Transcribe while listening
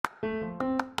Hey,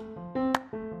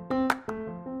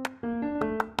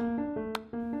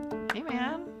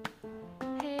 man.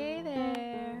 Hey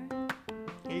there.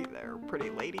 Hey there,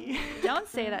 pretty lady. Don't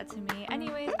say that to me.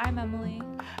 Anyways, I'm Emily.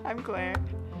 I'm Claire.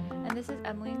 And this is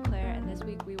Emily and Claire. And this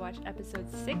week we watched episode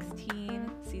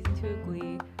 16, season 2 of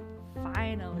Glee.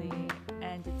 Finally.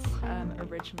 And it's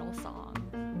original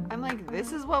song. I'm like,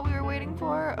 this is what we were waiting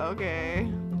for? Okay.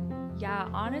 Yeah,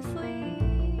 honestly,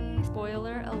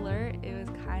 spoiler alert, it was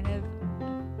kind of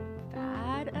a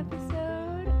bad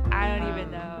episode. I don't even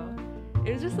know.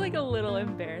 It was just like a little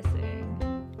embarrassing.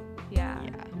 Yeah.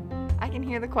 I can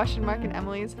hear the question mark in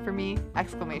Emily's. For me,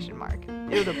 exclamation mark.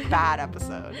 It was a bad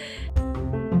episode.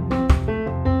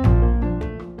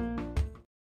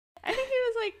 I think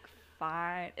it was like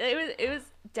fine. It was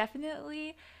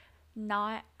definitely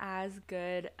not as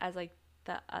good as like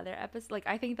the other episode. Like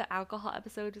I think the alcohol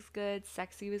episode was good,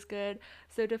 sexy was good.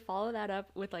 So to follow that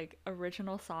up with like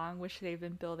original song, which they've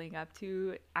been building up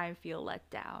to, I feel let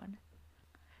down.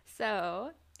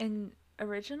 So in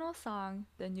original song,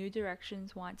 the New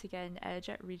Directions want to get an edge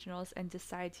at regionals and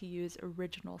decide to use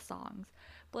original songs.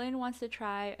 Blaine wants to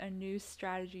try a new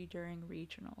strategy during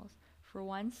regionals. For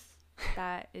once,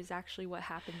 that is actually what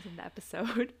happens in the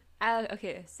episode.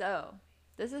 Okay, so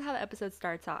this is how the episode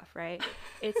starts off, right?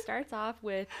 It starts off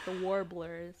with the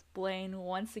Warblers. Blaine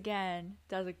once again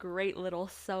does a great little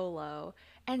solo.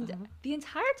 And the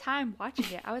entire time watching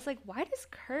it, I was like, why does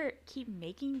Kurt keep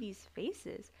making these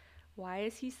faces? Why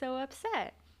is he so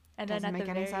upset? And Doesn't then make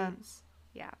any sense.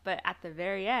 Yeah, but at the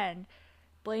very end,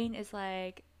 Blaine is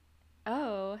like,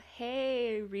 oh,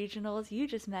 hey, regionals, you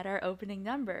just met our opening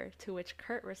number. To which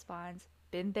Kurt responds,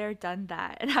 been there, done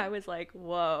that. And I was like,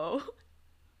 whoa.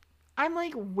 I'm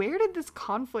like, where did this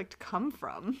conflict come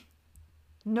from?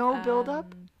 No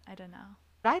build-up? I don't know.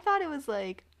 I thought it was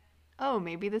like, oh,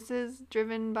 maybe this is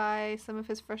driven by some of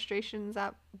his frustrations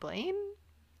at Blaine?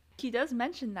 He does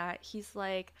mention that. He's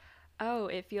like, oh,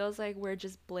 it feels like we're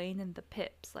just Blaine and the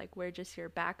Pips. Like, we're just your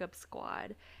backup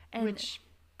squad. And Which,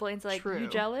 Blaine's like, true. You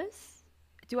jealous?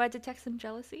 Do I detect some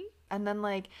jealousy? And then,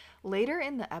 like, later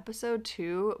in the episode,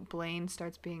 too, Blaine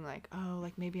starts being like, oh,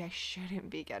 like, maybe I shouldn't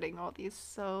be getting all these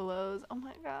solos. Oh,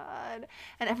 my God.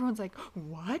 And everyone's like,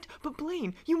 what? But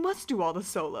Blaine, you must do all the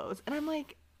solos. And I'm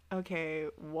like, okay,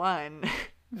 one,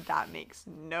 that makes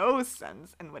no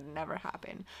sense and would never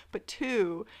happen. But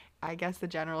two, I guess the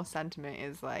general sentiment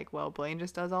is like, well, Blaine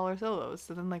just does all her solos.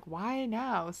 So then, like, why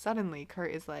now suddenly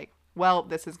Kurt is like, well,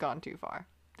 this has gone too far.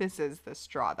 This is the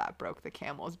straw that broke the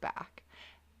camel's back.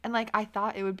 And, like, I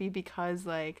thought it would be because,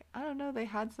 like, I don't know, they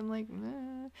had some, like,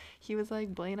 he was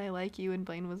like, Blaine, I like you. And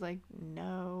Blaine was like,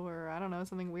 no, or I don't know,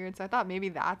 something weird. So I thought maybe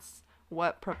that's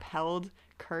what propelled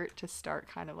Kurt to start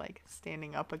kind of, like,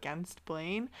 standing up against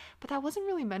Blaine. But that wasn't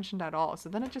really mentioned at all. So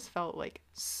then it just felt, like,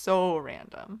 so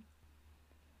random.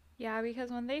 Yeah, because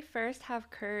when they first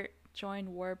have Kurt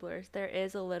join Warblers, there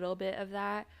is a little bit of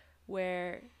that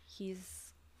where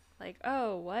he's like,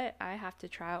 oh, what? I have to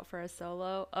try out for a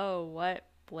solo. Oh, what?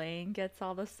 Blaine gets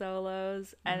all the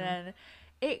solos. And then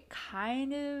it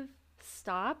kind of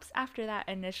stops after that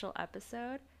initial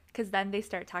episode. Because then they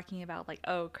start talking about, like,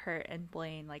 oh, Kurt and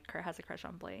Blaine. Like, Kurt has a crush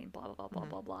on Blaine, blah, blah, blah,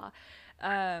 blah, blah,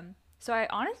 blah. So I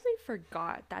honestly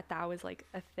forgot that that was, like,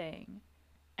 a thing.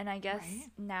 And I guess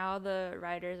now the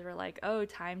writers were like, oh,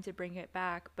 time to bring it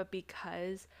back. But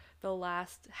because the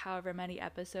last however many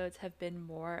episodes have been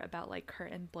more about like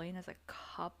Kurt and Blaine as a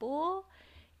couple,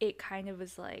 it kind of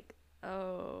was like,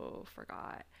 oh,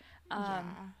 forgot.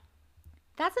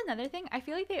 That's another thing. I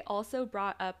feel like they also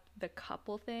brought up the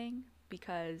couple thing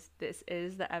because this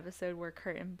is the episode where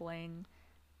Kurt and Blaine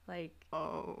like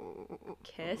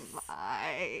kiss.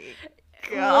 My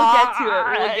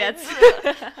God. We'll get to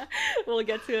it. We'll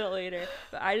get to it later.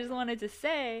 But I just wanted to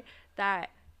say that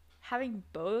having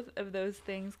both of those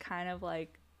things kind of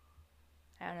like,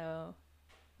 I don't know,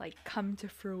 like come to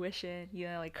fruition, you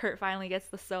know, like Kurt finally gets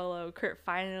the solo, Kurt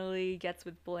finally gets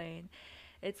with Blaine.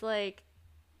 It's like,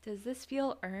 does this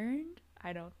feel earned?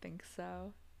 I don't think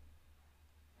so.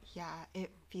 Yeah,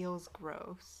 it feels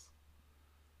gross.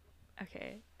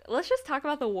 Okay, let's just talk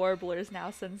about the Warblers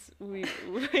now since we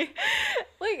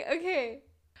like, okay.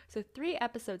 So 3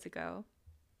 episodes ago,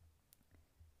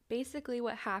 basically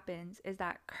what happens is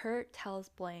that Kurt tells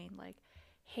Blaine, like,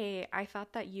 hey, I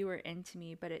thought that you were into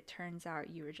me, but it turns out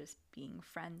you were just being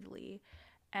friendly,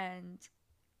 and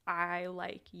I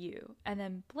like you. And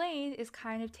then Blaine is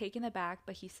kind of taken aback,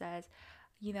 but he says,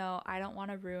 you know, I don't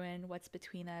want to ruin what's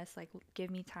between us, like,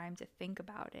 give me time to think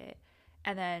about it.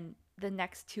 And then the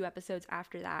next 2 episodes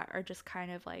after that are just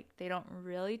kind of like, they don't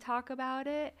really talk about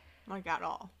it. Like, at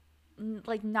all.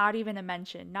 like not even a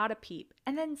mention, not a peep.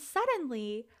 And then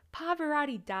suddenly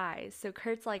Pavarotti dies. So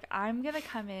Kurt's like, I'm gonna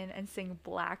come in and sing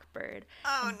Blackbird.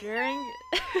 Oh And during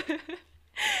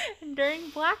and during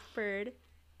Blackbird,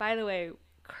 by the way,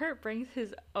 Kurt brings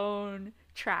his own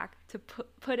track to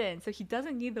put in, so he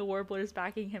doesn't need the warblers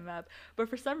backing him up. But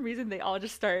for some reason, they all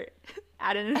just start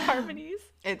adding in harmonies.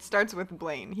 It starts with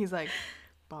Blaine. He's like,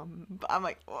 bum. I'm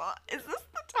like, what? Is this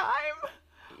the time?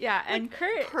 Yeah, and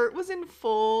like, Kurt was in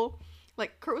full,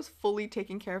 like, Kurt was fully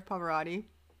taking care of Pavarotti.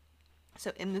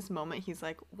 So in this moment, he's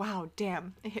like, wow,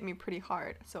 damn, it hit me pretty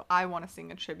hard. So I want to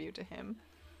sing a tribute to him.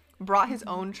 Brought his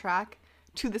own track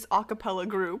to this a cappella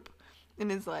group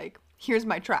and is like, here's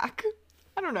my track.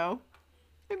 I don't know.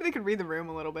 Maybe they could read the room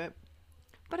a little bit.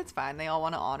 But it's fine. They all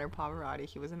want to honor Pavarotti.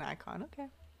 He was an icon. Okay.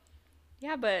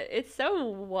 Yeah, but it's so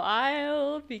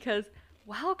wild because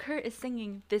while Kurt is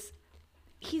singing this,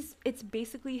 it's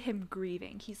basically him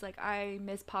grieving. He's like, I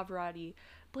miss Pavarotti.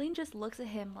 Blaine just looks at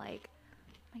him like,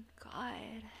 my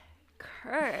God,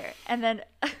 Kurt. And then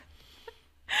after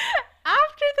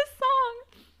the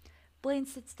song, Blaine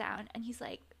sits down and he's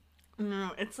like,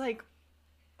 no,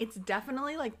 it's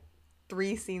definitely like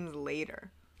 3 scenes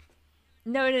later.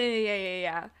 No,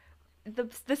 yeah.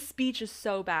 The speech is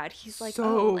so bad. He's like, so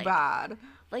oh, like, bad.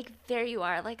 Like, there you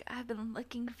are. Like, I've been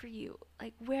looking for you.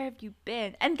 Like, where have you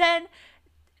been? And then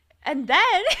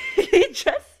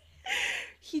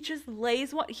he just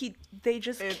lays one. They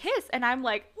just kiss, and I'm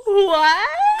like, what?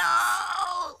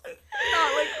 No,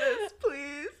 not like this,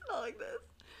 please, not like this,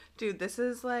 dude. This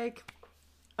is like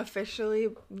officially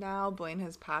now. Blaine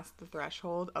has passed the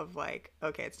threshold of like,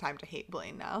 okay, it's time to hate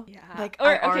Blaine now. Yeah, like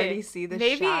or, I already see the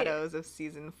maybe shadows of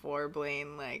season 4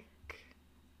 Blaine like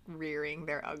rearing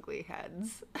their ugly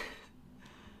heads.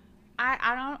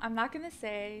 I'm not gonna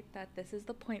say that this is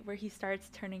the point where he starts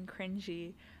turning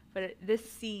cringy, but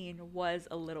this scene was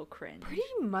a little cringe. Pretty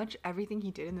much everything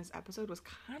he did in this episode was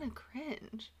kind of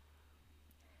cringe.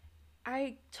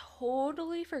 I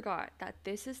totally forgot that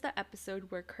this is the episode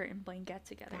where Kurt and Blaine get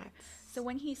together. So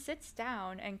when he sits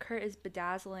down and Kurt is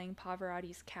bedazzling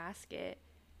Pavarotti's casket,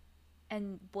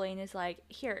 and Blaine is like,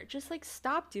 here, just like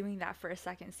stop doing that for a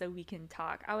second so we can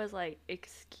talk. I was like,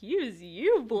 excuse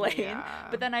you, Blaine. Yeah.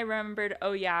 But then I remembered,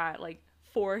 oh yeah, like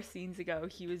 4 scenes ago,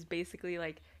 he was basically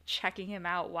like checking him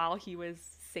out while he was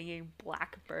singing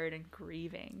Blackbird and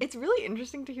grieving. It's really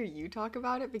interesting to hear you talk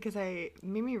about it because it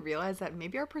made me realize that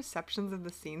maybe our perceptions of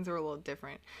the scenes are a little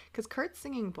different. Because Kurt's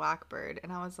singing Blackbird,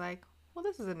 and I was like, well,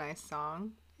 this is a nice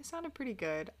song. It sounded pretty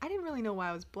good. I didn't really know why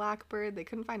it was Blackbird. They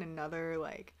couldn't find another,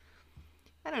 like,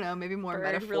 I don't know, maybe more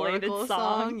metaphorical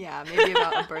song. Yeah, maybe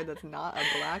about a bird that's not a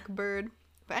blackbird.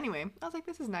 But anyway, I was like,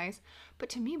 this is nice. But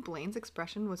to me, Blaine's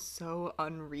expression was so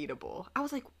unreadable. I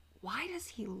was like, why does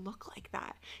he look like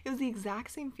that? It was the exact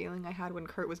same feeling I had when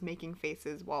Kurt was making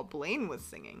faces while Blaine was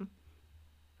singing.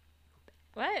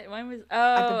 What? When was...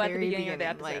 Oh, at the beginning of the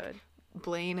episode. Like,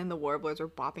 Blaine and the Warblers were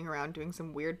bopping around doing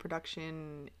some weird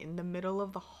production in the middle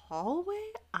of the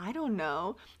hallway? I don't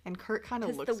know. And Kurt kind of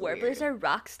looks weird. Because the Warblers are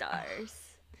rock stars.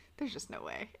 There's just no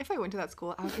way. If I went to that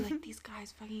school, I would be like, these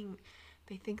guys fucking,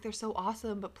 they think they're so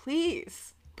awesome, but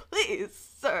please,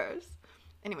 sirs.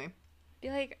 Anyway. Be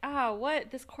like,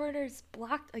 what? This corridor's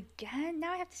blocked again?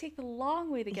 Now I have to take the long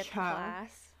way to get to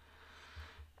class.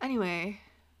 Anyway,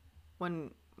 when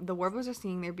the Warblers are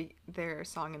singing their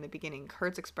song in the beginning,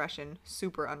 Kurt's expression,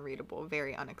 super unreadable,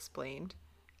 very unexplained.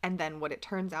 And then what it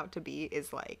turns out to be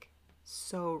is like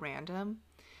so random.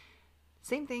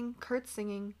 Same thing, Kurt's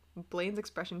singing, Blaine's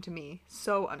expression to me,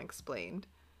 so unexplained.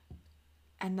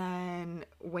 And then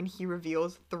when he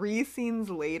reveals 3 scenes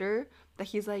later that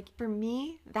he's like, for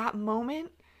me, that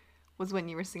moment was when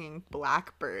you were singing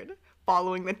Blackbird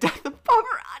following the death of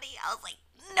Pavarotti. I was like,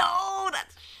 no,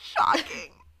 that's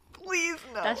shocking. Please,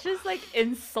 no. That's just like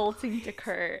insulting to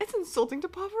Kurt. It's insulting to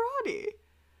Pavarotti.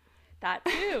 That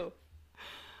too.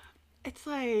 It's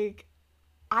like,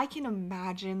 I can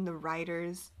imagine the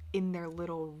writers in their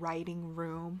little writing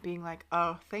room being like,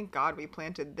 oh, thank God we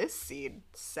planted this seed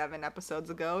 7 episodes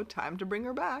ago. Time to bring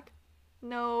her back.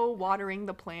 No watering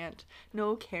the plant.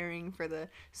 No caring for the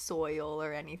soil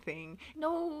or anything.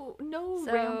 No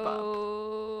ramp up.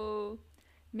 So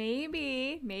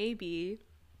maybe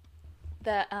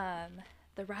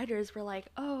the writers were like,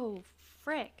 oh,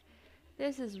 frick,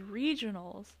 this is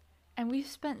regionals. And we've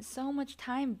spent so much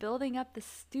time building up the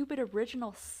stupid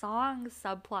original song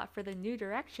subplot for the New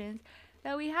Directions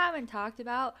that we haven't talked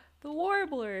about the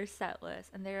Warblers set list.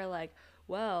 And they're like,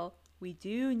 well, we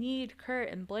do need Kurt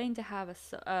and Blaine to have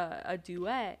a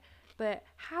duet. But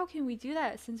how can we do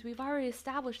that since we've already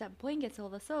established that Blaine gets all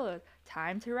the solos?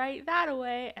 Time to write that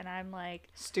away. And I'm like,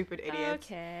 Stupid idiots.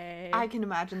 okay. I can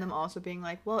imagine them also being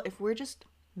like, well, if we're just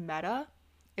meta,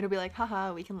 it'll be like,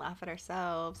 haha, we can laugh at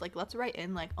ourselves. Like, let's write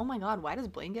in, like, oh my god, why does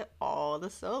Blaine get all the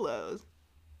solos?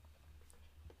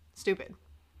 Stupid.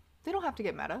 They don't have to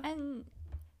get meta. And,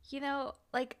 you know,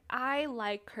 like, I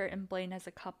like Kurt and Blaine as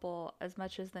a couple as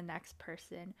much as the next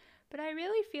person. But I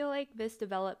really feel like this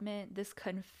development, this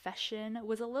confession,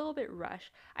 was a little bit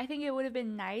rushed. I think it would have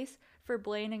been nice for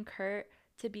Blaine and Kurt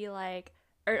to be like,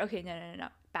 or okay, no,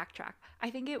 backtrack. I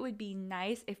think it would be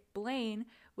nice if Blaine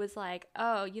was like,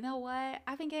 oh, you know what?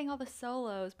 I've been getting all the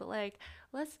solos, but like,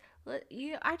 I just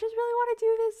really want to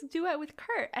do this duet with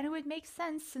Kurt. And it would make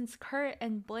sense since Kurt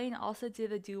and Blaine also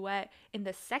did a duet in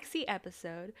the Sexy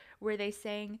episode where they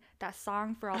sang that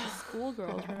song for all the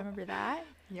schoolgirls. Remember that?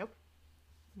 Yep.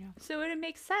 Yeah. So it would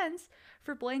make sense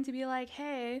for Blaine to be like,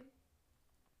 hey,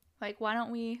 like, why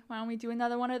don't we do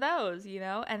another one of those, you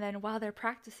know? And then while they're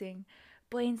practicing,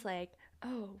 Blaine's like,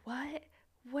 oh,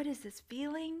 what is this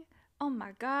feeling? Oh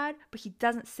my god. But he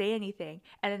doesn't say anything.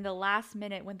 And then the last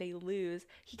minute when they lose,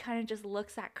 he kind of just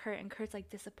looks at Kurt, and Kurt's like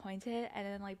disappointed. And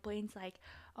then like Blaine's like,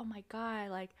 oh my god,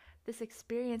 like this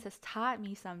experience has taught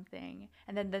me something.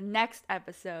 And then the next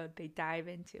episode they dive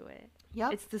into it.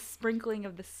 Yep. It's the sprinkling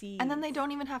of the seeds. And then they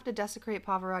don't even have to desecrate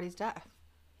Pavarotti's death.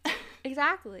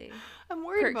 Exactly. I'm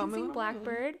worried Kurt about can sing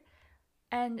Blackbird,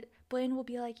 and Blaine will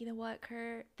be like, you know what,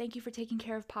 Kurt? Thank you for taking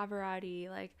care of Pavarotti.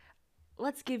 Like,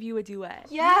 let's give you a duet.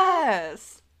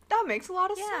 Yes! That makes a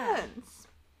lot of Yeah. sense.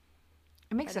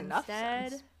 It makes But enough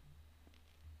instead, sense.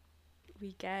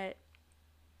 we get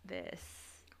this.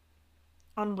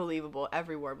 Unbelievable.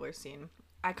 Every Warbler scene.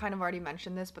 I kind of already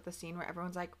mentioned this, but the scene where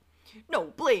everyone's like, no,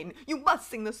 Blaine, you must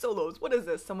sing the solos. What is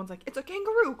this? Someone's like, it's a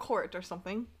kangaroo court or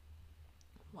something.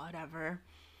 Whatever.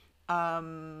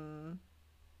 Then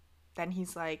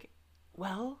he's like,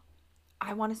 well,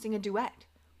 I want to sing a duet.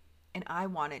 And I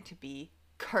want it to be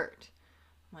Kurt.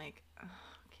 I'm like,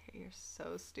 okay, you're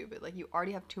so stupid. Like, you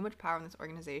already have too much power in this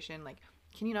organization. Like,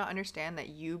 can you not understand that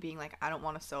you being like, I don't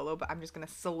want a solo, but I'm just going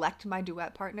to select my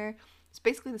duet partner? It's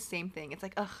basically the same thing. It's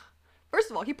like, ugh. First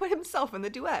of all, he put himself in the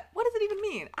duet. What does it even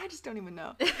mean? I just don't even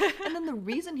know. And then the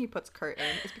reason he puts Kurt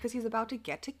in is because he's about to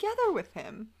get together with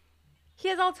him. He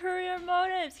has ulterior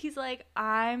motives. He's like,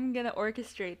 I'm gonna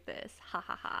orchestrate this. Ha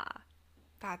ha ha.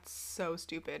 That's so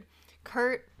stupid.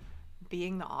 Kurt,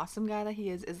 being the awesome guy that he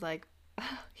is like,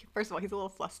 first of all, he's a little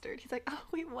flustered. He's like, oh,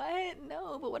 wait, what?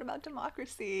 No, but what about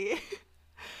democracy?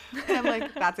 And I'm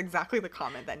like, that's exactly the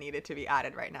comment that needed to be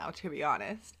added right now, to be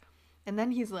honest. And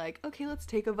then he's like, okay, let's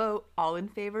take a vote. All in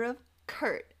favor of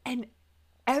Kurt. And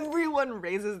everyone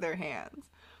raises their hands.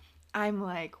 I'm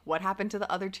like, what happened to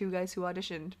the other two guys who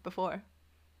auditioned before?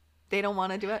 They don't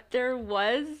want to do it? There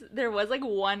was like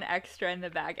one extra in the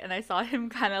back, and I saw him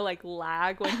kind of like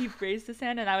lag when he raised his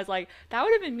hand, and I was like, that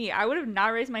would have been me. I would have not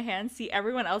raised my hand, see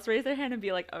everyone else raise their hand, and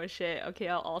be like, oh shit, okay,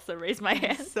 I'll also raise my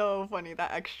hand. So funny.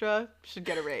 That extra should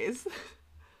get a raise.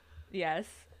 Yes.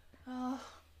 Oh,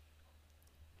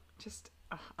 just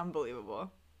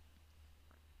unbelievable.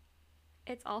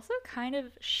 It's also kind of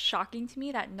shocking to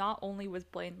me that not only was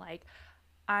Blaine like,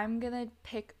 I'm gonna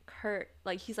pick Kurt,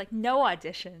 like he's like, no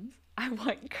auditions, I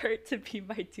want Kurt to be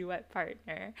my duet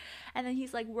partner. And then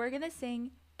he's like, we're gonna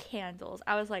sing Candles.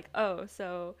 I was like, oh,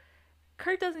 so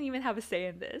Kurt doesn't even have a say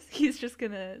in this. He's just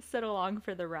gonna sit along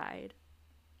for the ride.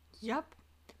 Yep.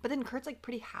 But then Kurt's like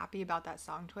pretty happy about that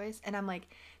song choice. And I'm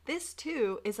like, this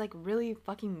too is like really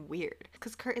fucking weird.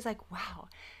 Because Kurt is like, wow,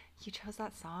 you chose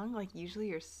that song? Like, usually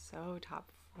you're so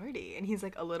top 40. And he's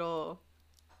like a little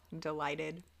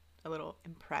delighted, a little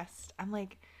impressed. I'm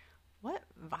like, what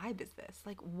vibe is this?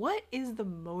 Like, what is the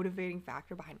motivating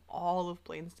factor behind all of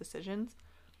Blaine's decisions?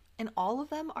 And all of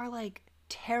them are like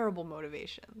terrible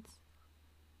motivations.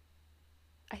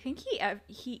 I think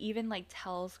he even like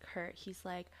tells Kurt, he's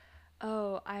like,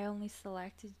 oh, I only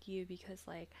selected you because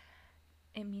like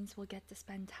it means we'll get to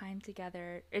spend time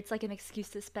together. It's like an excuse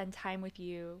to spend time with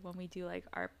you when we do like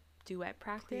our duet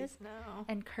practice. Please, no.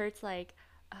 And Kurt's like,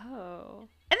 oh.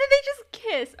 And then they just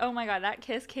kiss. Oh my god, that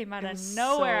kiss came out of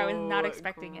nowhere. I was not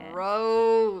expecting it.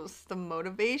 Gross. The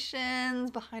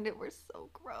motivations behind it were so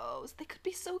gross. They could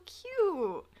be so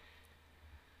cute.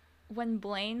 When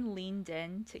Blaine leaned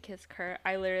in to kiss Kurt,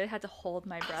 I literally had to hold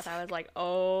my breath. I was like,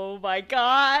 oh my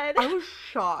god. I was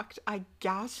shocked. I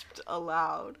gasped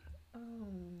aloud. Oh,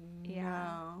 yeah.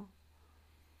 no.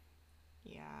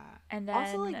 Yeah. And then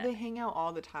also, like, they hang out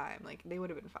all the time. Like, they would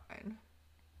have been fine.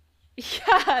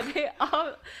 Yeah, they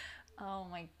all... Oh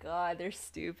my god, they're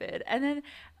stupid. And then,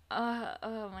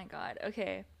 oh my god.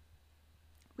 Okay.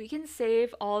 We can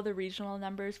save all the regional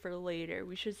numbers for later.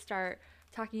 We should start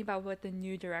talking about what the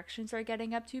new directions are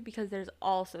getting up to, because there's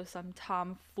also some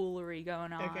tomfoolery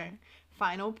going on. Okay.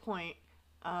 Final point.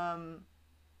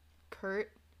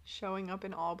 Kurt showing up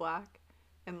in all black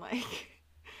and like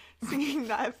singing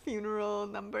that funeral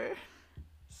number.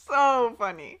 So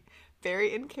funny.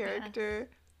 Very in character,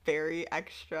 very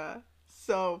extra.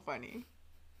 So funny.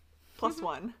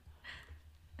 +1.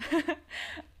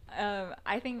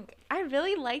 I think I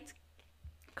really liked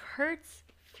Kurt's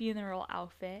funeral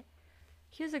outfit.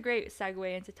 Here's a great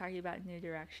segue into talking about new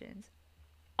directions.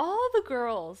 All the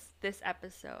girls this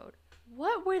episode,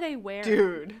 what were they wearing?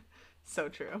 Dude, so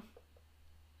true.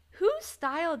 Who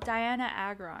styled Diana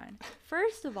Agron?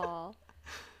 First of all,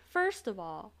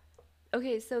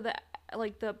 okay, so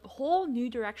the whole new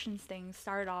directions thing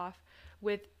started off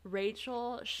with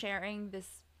Rachel sharing this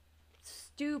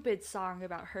stupid song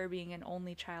about her being an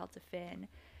only child to Finn,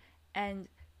 and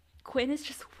Quinn is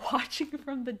just watching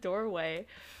from the doorway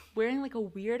wearing like a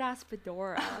weird ass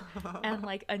fedora and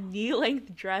like a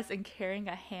knee-length dress and carrying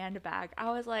a handbag.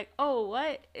 I was like, oh,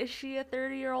 what? Is she a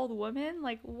 30-year-old woman?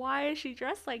 Like, why is she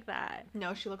dressed like that?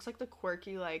 No, she looks like the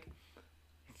quirky, like,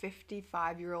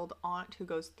 55-year-old aunt who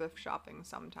goes thrift shopping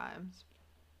sometimes.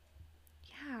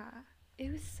 Yeah,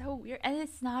 it was so weird. And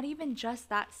it's not even just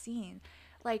that scene.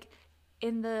 Like,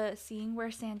 in the scene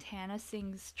where Santana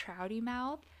sings Trouty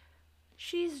Mouth,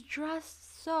 she's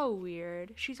dressed so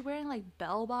weird. She's wearing like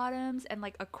bell bottoms and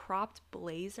like a cropped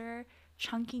blazer,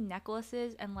 chunky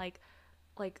necklaces, and like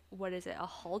what is it? A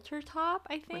halter top,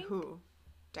 I think. Wait, who?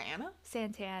 Diana?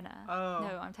 Santana. Oh.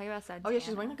 No, I'm talking about Santana. Oh yeah,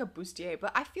 she's wearing like a bustier,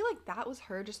 but I feel like that was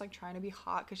her just like trying to be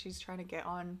hot because she's trying to get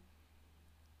on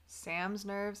Sam's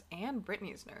nerves and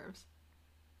Brittany's nerves.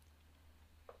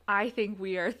 I think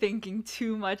we are thinking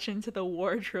too much into the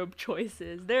wardrobe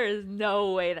choices. There is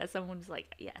no way that someone's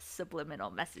like, yes, subliminal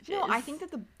messages. No, I think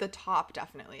that the top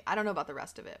definitely. I don't know about the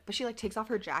rest of it, but she like takes off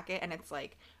her jacket and it's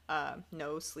like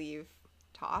no sleeve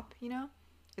top, you know?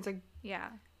 It's like, yeah,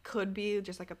 could be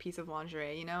just like a piece of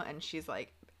lingerie, you know? And she's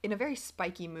like in a very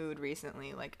spiky mood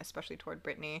recently, like especially toward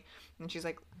Brittany, and she's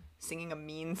like singing a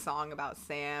mean song about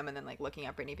Sam and then like looking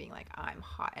at Brittany being like, I'm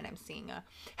hot and I'm singing a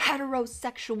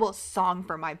heterosexual song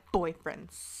for my boyfriend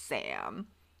Sam.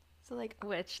 So like,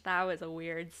 which that was a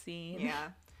weird scene. yeah,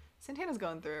 Santana's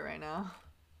going through it right now.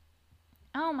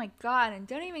 Oh my god, and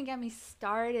don't even get me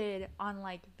started on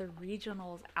like the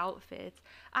regionals outfits.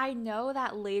 I know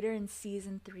that later in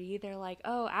season 3 they're like,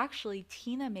 oh, actually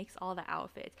Tina makes all the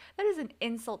outfits. That is an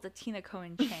insult to Tina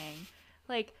Cohen Chang.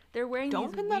 Like, they're wearing Don't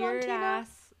these pin that on weird Tina.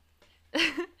 ass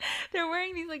they're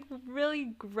wearing these like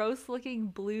really gross looking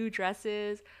blue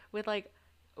dresses with like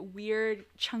weird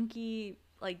chunky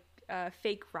like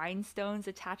fake rhinestones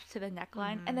attached to the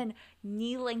neckline, and then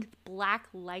knee-length black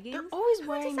leggings. They're always Who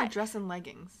wearing does the that? dress and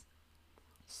leggings.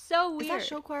 So weird. Is that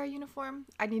show choir uniform?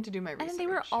 I need to do my research. And then they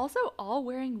were also all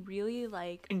wearing really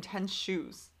like intense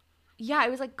shoes. yeah,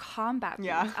 it was like combat boots.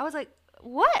 Yeah. I was like,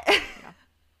 what? Yeah.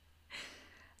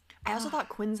 I also thought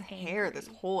Quinn's hair angry. this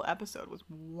whole episode was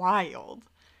wild.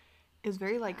 It was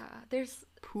very like there's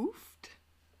poofed.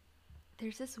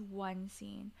 this one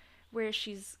scene where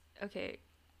she's okay.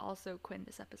 Also, Quinn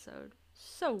this episode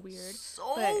so weird.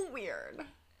 So weird.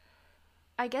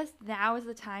 I guess now is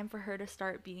the time for her to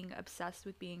start being obsessed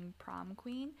with being prom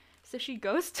queen. So she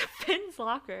goes to Finn's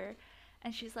locker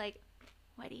and she's like,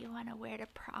 what do you want to wear to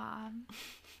prom?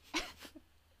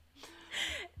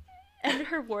 And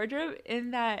her wardrobe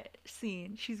in that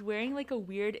scene, she's wearing like a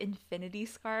weird infinity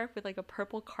scarf with like a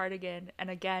purple cardigan and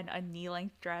again a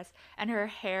knee-length dress, and her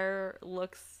hair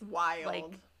looks Wild. like,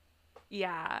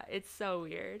 yeah, it's so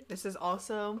weird. This is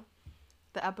also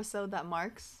the episode that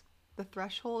marks the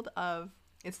threshold of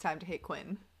it's time to hate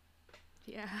Quinn.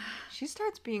 Yeah. She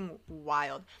starts being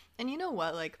wild. And you know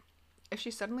what? Like, if she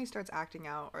suddenly starts acting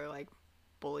out or like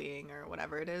bullying or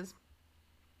whatever it is,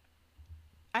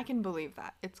 I can believe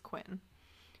that. It's Quinn.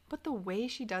 But the way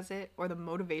she does it or the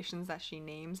motivations that she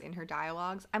names in her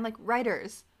dialogues, I'm like,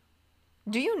 writers,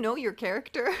 do you know your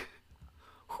character?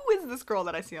 Who is this girl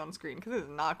that I see on screen? Because it is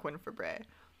not Quinn Fabray.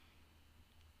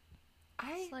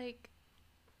 It's like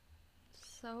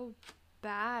so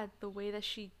bad the way that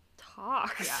she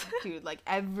talks. Yeah, dude, like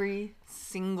every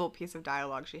single piece of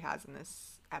dialogue she has in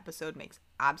this episode makes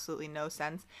absolutely no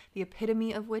sense. The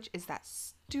epitome of which is that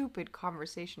stupid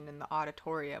conversation in the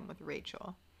auditorium with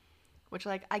Rachel. Which,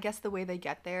 like, I guess the way they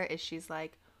get there is she's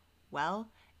like, well,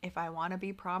 if I want to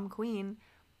be prom queen,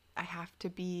 I have to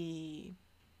be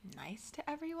nice to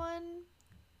everyone,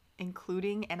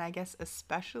 including, and I guess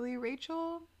especially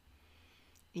Rachel.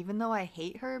 Even though I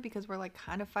hate her because we're, like,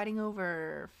 kind of fighting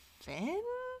over Finn.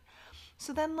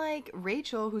 So then, like,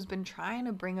 Rachel, who's been trying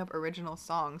to bring up original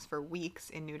songs for weeks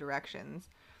in New Directions,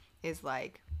 is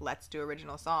like, let's do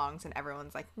original songs. And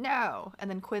everyone's like, no.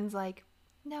 And then Quinn's like,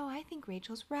 no, I think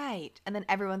Rachel's right. And then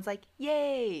everyone's like,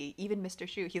 yay. Even Mr.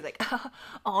 Shu, he's like,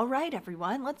 all right,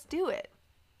 everyone, let's do it.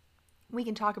 We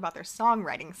can talk about their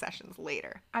songwriting sessions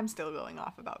later. I'm still going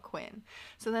off about Quinn.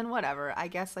 So then whatever, I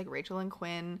guess like Rachel and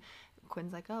Quinn's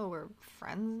like, oh, we're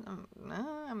friends.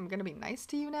 I'm going to be nice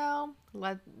to you now.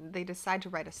 They decide to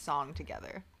write a song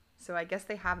together. So I guess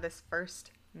they have this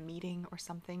first meeting or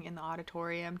something in the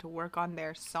auditorium to work on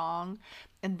their song.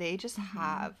 And they just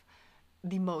have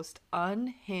the most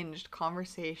unhinged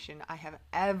conversation I have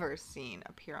ever seen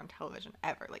appear on television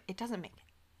ever. Like, it doesn't make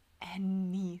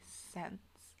any sense.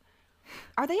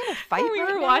 Are they in a fight when we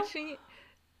right were now? watching it?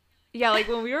 Yeah, like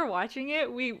when we were watching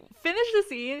it, we finished the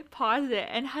scene, paused it,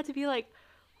 and had to be like,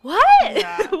 what?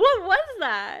 Yeah. What was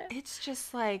that? It's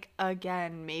just like,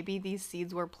 again, maybe these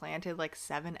seeds were planted like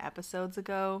 7 episodes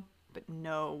ago, but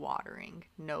no watering,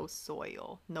 no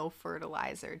soil, no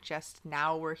fertilizer, just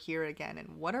now we're here again.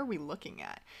 And what are we looking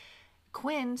at?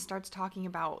 Quinn starts talking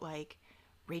about like,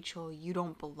 Rachel, you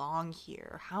don't belong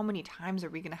here. How many times are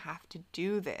we going to have to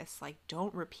do this? Like,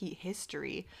 don't repeat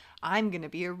history. I'm going to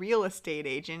be a real estate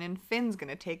agent and Finn's going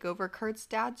to take over Kurt's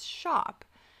dad's shop.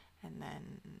 And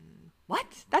then,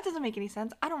 what? That doesn't make any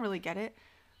sense. I don't really get it.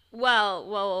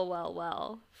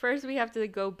 Well. First, we have to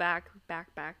go back.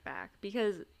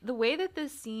 Because the way that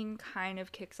this scene kind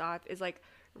of kicks off is like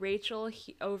Rachel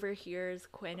overhears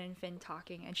Quinn and Finn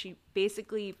talking and she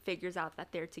basically figures out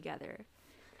that they're together.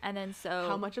 And then so...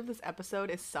 How much of this episode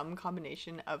is some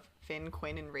combination of Finn,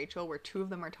 Quinn, and Rachel where 2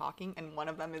 of them are talking and one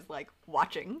of them is, like,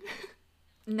 watching?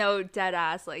 No, dead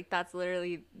ass. Like, that's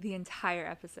literally the entire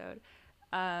episode.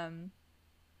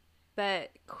 But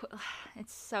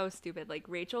it's so stupid. Like,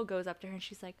 Rachel goes up to her and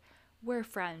she's like, we're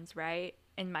friends, right?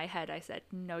 In my head, I said,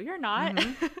 no, you're not.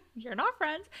 Mm-hmm. You're not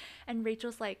friends. And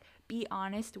Rachel's like, be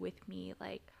honest with me.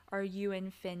 Like, are you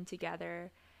and Finn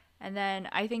together? And then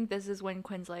I think this is when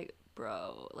Quinn's like,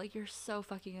 bro, like, you're so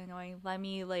fucking annoying. Let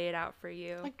me lay it out for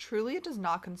you. Like, truly, it does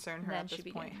not concern her at this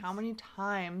point. How many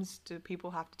times do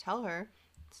people have to tell her?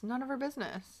 It's none of her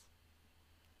business.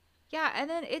 Yeah, and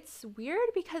then it's weird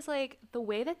because, like, the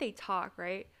way that they talk,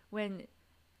 right? When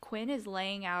Quinn is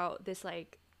laying out this,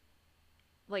 like,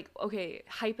 okay,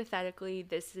 hypothetically,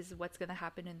 this is what's going to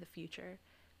happen in the future.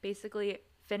 Basically,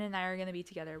 Finn and I are going to be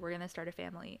together. We're going to start a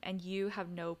family. And you have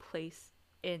no place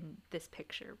in this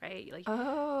picture, right? Like,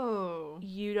 oh,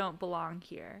 you don't belong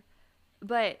here.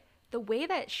 But the way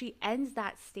that she ends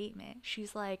that statement,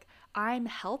 she's like, I'm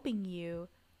helping you,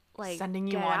 like, sending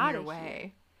you on your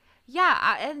way.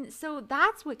 Yeah, and so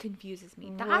that's what confuses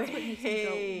me. That's what makes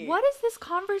me go, what is this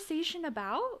conversation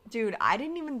about? Dude, I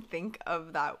didn't even think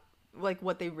of that. Like,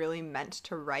 what they really meant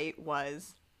to write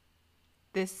was,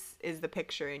 this is the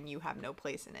picture and you have no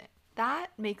place in it. That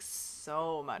makes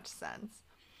so much sense.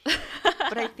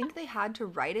 But I think they had to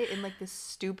write it in like this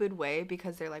stupid way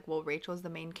because they're like, well, Rachel's the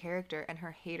main character and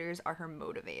her haters are her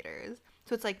motivators.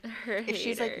 So it's like, if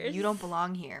she's like, you don't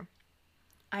belong here,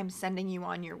 I'm sending you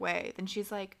on your way, then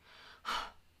she's like,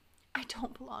 I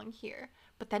don't belong here.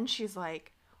 But then she's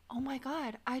like, oh my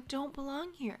god, I don't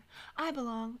belong here. I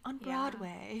belong on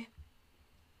Broadway.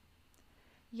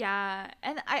 Yeah,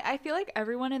 and I feel like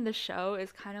everyone in the show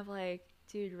is kind of like,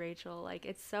 dude, Rachel, like,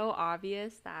 it's so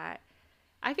obvious that...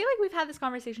 I feel like we've had this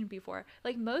conversation before.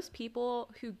 Like, most people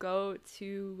who go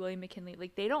to William McKinley,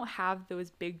 like, they don't have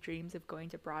those big dreams of going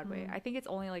to Broadway. I think it's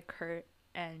only, like, Kurt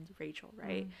and Rachel,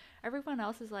 right? Everyone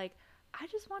else is like, I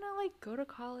just want to, like, go to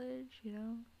college, you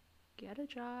know, get a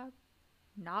job,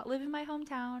 not live in my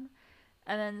hometown.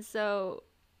 And then so,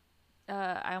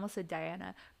 I almost said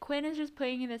Diana. Quinn is just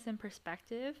putting this in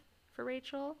perspective for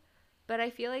Rachel. But I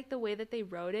feel like the way that they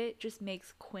wrote it just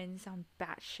makes Quinn sound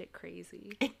batshit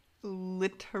crazy. It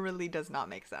literally does not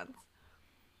make sense.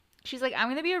 She's like, I'm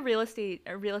gonna be a real estate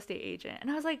agent,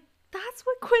 and I was like, that's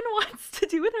what Quinn wants to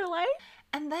do with her life.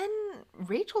 And then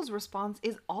Rachel's response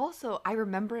is also, I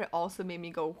remember it also made me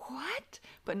go, what?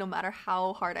 But no matter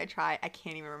how hard I try, I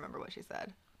can't even remember what she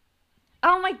said.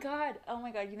 Oh my god,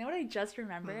 you know what I just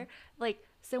remember? Like,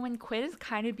 so when Quinn is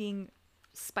kind of being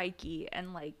spiky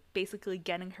and like basically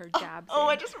getting her jabs in,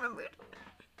 I just remembered.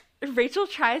 Rachel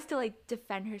tries to like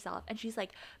defend herself and she's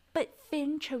like, but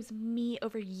Finn chose me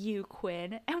over you,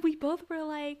 Quinn. And we both were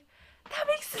like, that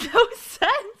makes no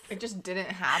sense. It just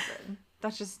didn't happen.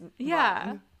 That's just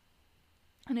wrong.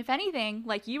 And if anything,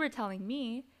 like you were telling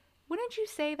me, wouldn't you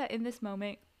say that in this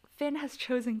moment, Finn has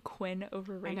chosen Quinn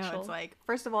over Rachel? I know, it's like,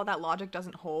 first of all, that logic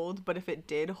doesn't hold, but if it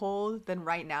did hold, then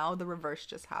right now the reverse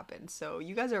just happened. So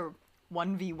you guys are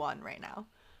 1v1 right now.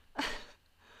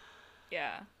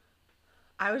 Yeah.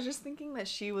 I was just thinking that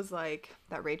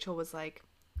that Rachel was like,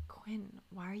 Quinn,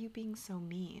 why are you being so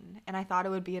mean? And I thought it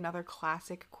would be another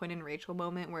classic Quinn and Rachel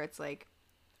moment where it's like,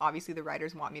 obviously the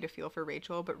writers want me to feel for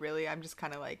Rachel, but really I'm just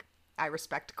kind of like, I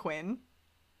respect Quinn.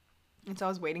 And so I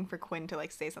was waiting for Quinn to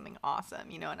like say something awesome,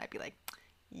 and I'd be like,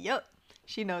 yep,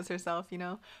 she knows herself,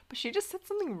 But she just said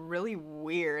something really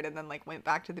weird and then like went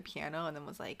back to the piano and then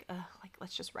was like, like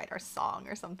let's just write our song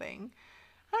or something.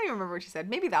 I don't even remember what she said.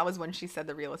 Maybe that was when she said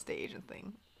the real estate agent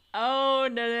thing. Oh,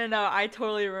 no. I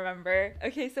totally remember.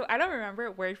 Okay, so I don't remember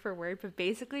it word for word, but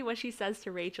basically what she says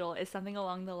to Rachel is something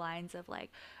along the lines of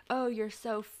like, oh, you're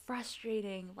so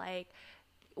frustrating. Like,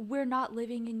 we're not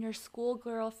living in your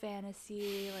schoolgirl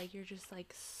fantasy. Like, you're just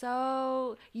like,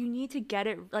 so you need to get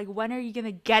it. Like, when are you going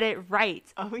to get it right?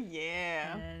 Oh,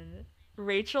 yeah. And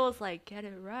Rachel is like, get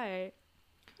it right.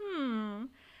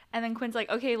 And then Quinn's like,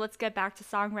 okay, let's get back to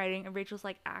songwriting. And Rachel's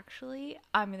like, actually,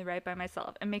 I'm going to write by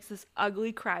myself. And makes this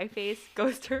ugly cry face,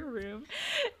 goes to her room.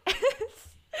 And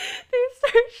they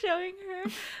start showing her,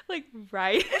 like,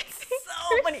 writing. It's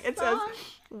so funny. It says,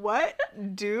 what?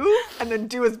 Do? And then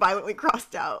do is violently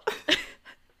crossed out.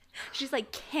 She's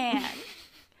like, can.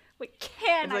 What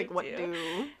can it's like, I what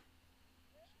do?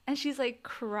 And she's like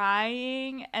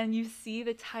crying. And you see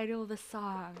the title of the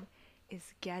song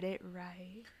is Get It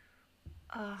Right.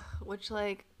 Which,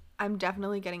 like, I'm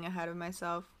definitely getting ahead of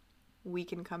myself. We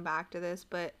can come back to this,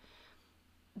 but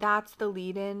that's the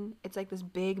lead-in. It's like this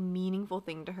big, meaningful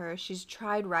thing to her. She's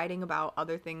tried writing about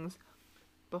other things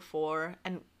before,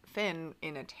 and Finn,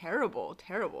 in a terrible,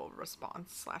 terrible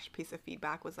response / piece of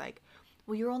feedback, was like,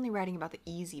 well, you're only writing about the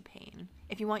easy pain.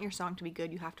 If you want your song to be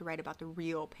good, you have to write about the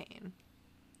real pain.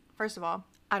 First of all,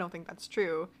 I don't think that's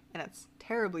true, and it's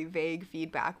terribly vague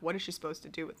feedback. What is she supposed to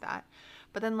do with that?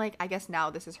 But then, like, I guess now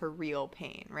this is her real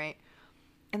pain, right?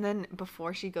 And then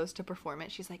before she goes to perform it,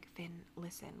 she's like, Finn,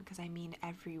 listen, because I mean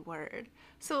every word.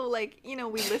 So, like, we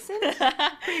listened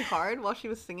pretty hard while she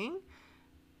was singing.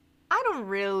 I don't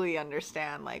really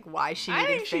understand, like, why she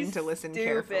needed Finn to listen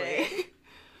carefully.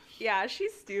 Yeah,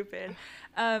 she's stupid.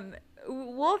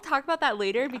 We'll talk about that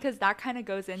later because that kind of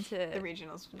goes into the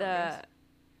regionals.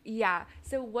 Yeah.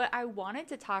 So what I wanted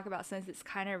to talk about, since it's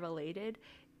kind of related,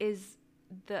 is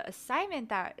the assignment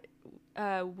that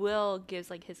Will gives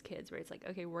like his kids, where it's like,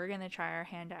 okay, we're gonna try our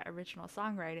hand at original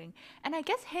songwriting. And I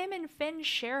guess him and Finn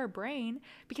share a brain,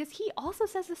 because he also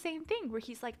says the same thing, where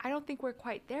he's like, I don't think we're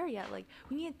quite there yet. Like,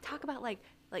 we need to talk about like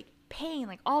pain.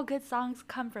 Like, all good songs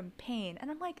come from pain. And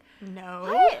I'm like, no.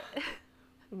 What?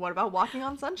 What about Walking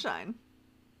on Sunshine?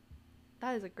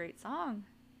 That is a great song.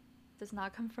 Does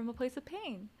not come from a place of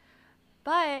pain.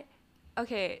 But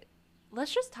okay,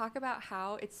 let's just talk about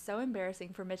how it's so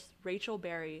embarrassing for Miss Rachel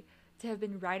Berry to have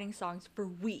been writing songs for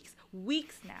weeks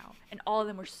now, and all of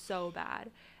them were so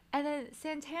bad. And then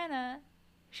Santana,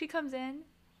 she comes in,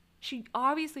 she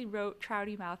obviously wrote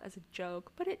Trouty Mouth as a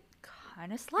joke, but it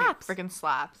kind of slaps. It freaking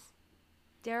slaps.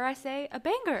 Dare I say, a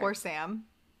banger. Poor Sam.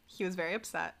 He was very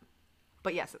upset.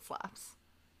 But yes, it slaps.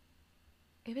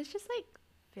 It was just like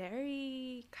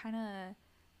very kind of,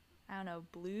 I don't know,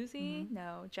 bluesy? Mm-hmm.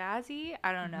 No, jazzy?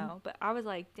 I don't know. But I was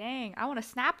like, dang, I want to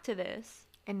snap to this.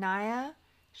 And Naya,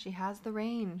 she has the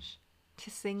range to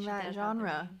sing that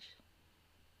genre.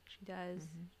 She does.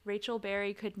 Mm-hmm. Rachel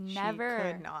Berry could never.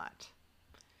 She could not.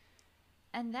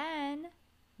 And then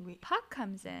Puck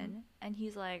comes in, and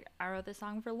he's like, I wrote this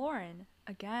song for Lauren.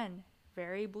 Again,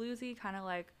 very bluesy, kind of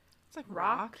like, it's like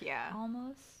rock, yeah.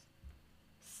 Almost.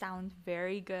 Sounds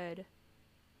very good.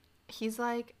 He's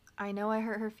like, I know I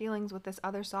hurt her feelings with this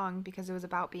other song because it was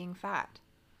about being fat.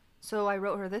 So I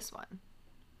wrote her this one.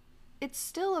 It's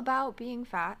still about being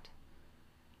fat.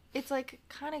 It's like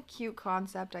kind of cute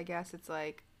concept, I guess. It's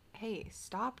like, hey,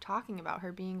 stop talking about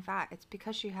her being fat. It's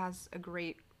because she has a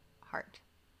great heart,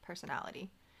 personality.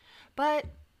 But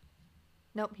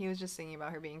nope, he was just singing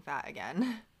about her being fat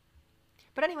again.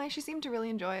 But anyway, she seemed to really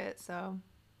enjoy it, so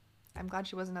I'm glad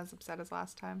she wasn't as upset as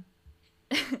last time.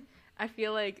 I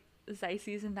feel like Zeiss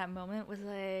in that moment was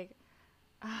like,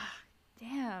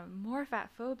 damn, more fat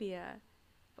phobia.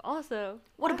 But also,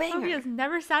 what a banger. Phobia's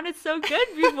never sounded so good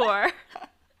before.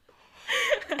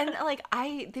 And like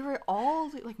there were all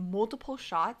like multiple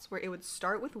shots where it would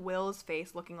start with Will's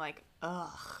face looking like,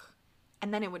 ugh.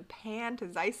 And then it would pan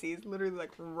to Zeiss's literally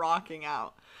like rocking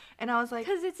out. And I was like,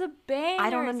 because it's a banger.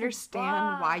 I don't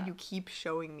understand why you keep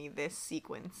showing me this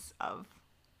sequence of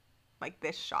like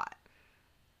this shot.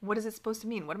 What is it supposed to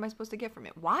mean? What am I supposed to get from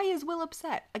it? Why is Will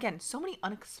upset? Again, so many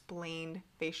unexplained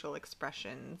facial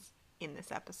expressions in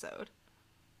this episode.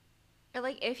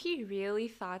 Like, if he really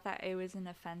thought that it was an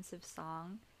offensive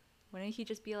song, Wouldn't he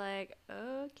just be like,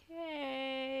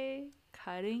 okay,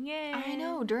 cutting in? I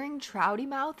know. During Trouty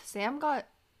Mouth, Sam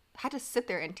had to sit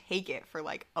there and take it for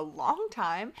like a long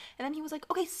time, and then he was like,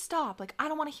 okay, stop, like I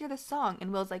don't want to hear this song.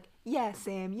 And Will's like, yeah,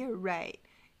 Sam, you're right,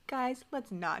 guys,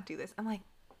 let's not do this. I'm like,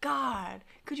 God,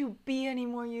 could you be any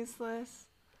more useless?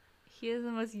 He is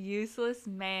the most useless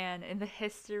man in the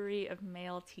history of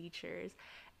male teachers.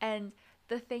 And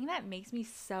the thing that makes me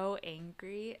so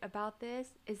angry about this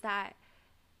is that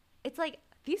it's like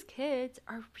these kids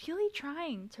are really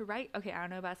trying to write. Okay, I don't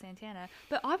know about Santana,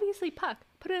 but obviously Puck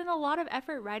put in a lot of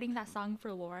effort writing that song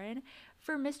for Lauren.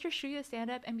 For Mr. Shu to stand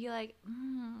up and be like,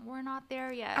 we're not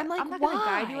there yet. I'm like, I'm not why? gonna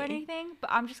guide you or anything,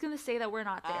 but I'm just gonna say that we're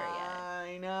not there yet.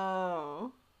 I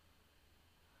know.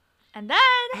 And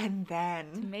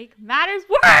then, to make matters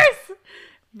worse,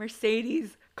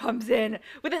 Mercedes comes in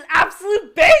with this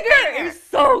absolute banger. It was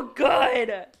so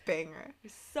good. Banger. It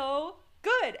was so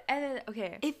good. And then,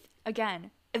 okay, If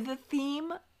again, the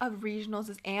theme of regionals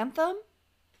is anthem,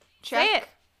 check. say it.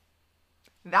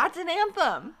 That's an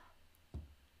anthem.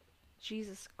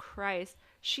 Jesus Christ.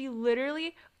 She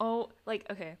literally,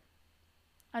 okay,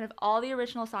 out of all the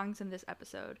original songs in this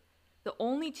episode, the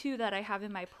only two that I have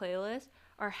in my playlist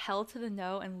are Hell to the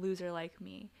No and Loser Like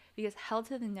Me. Because Hell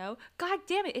to the No, god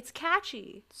damn it, it's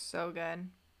catchy. So good.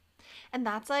 And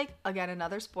that's like, again,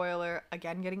 another spoiler,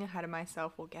 again, getting ahead of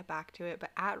myself, we'll get back to it. But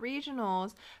at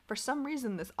regionals, for some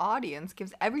reason, this audience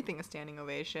gives everything a standing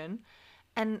ovation.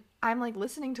 And I'm like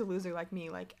listening to Loser Like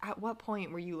Me, like, at what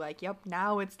point were you like, yep,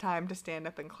 now it's time to stand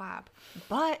up and clap?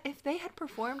 But if they had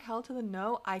performed Hell to the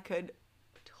No, I could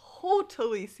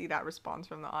totally see that response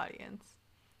from the audience.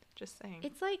 Just saying.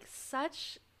 It's like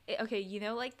such, okay, you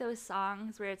know, like those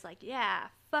songs where it's like, yeah,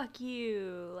 fuck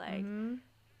you, like,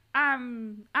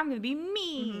 I'm gonna be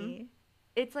me.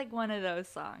 It's like one of those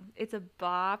songs. It's a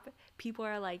bop. People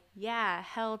are like, yeah,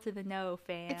 Hell to the No,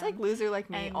 fam. It's like Loser Like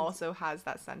Me also has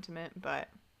that sentiment, but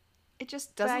it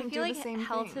just doesn't do the same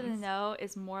Hell things. to the No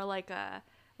is more like I'm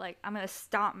gonna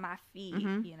stomp my feet,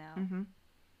 you know.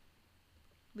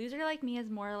 Loser Like Me is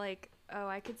more like, oh,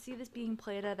 I could see this being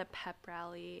played at a pep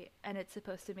rally, and it's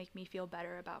supposed to make me feel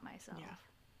better about myself. Yeah.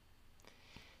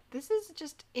 This is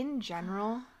just, in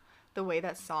general, the way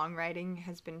that songwriting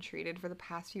has been treated for the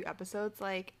past few episodes.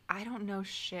 Like, I don't know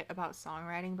shit about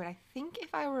songwriting, but I think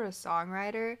if I were a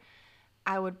songwriter,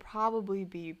 I would probably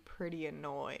be pretty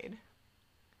annoyed.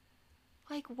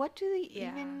 Like, what do they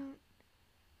even...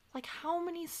 Like, how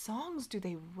many songs do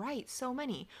they write? So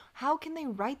many. How can they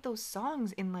write those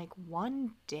songs in, like,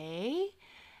 one day?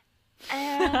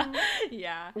 And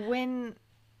when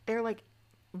they're, like,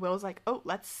 Will's like, oh,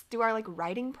 let's do our, like,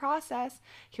 writing process.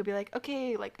 He'll be like,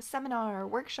 okay, like, a seminar or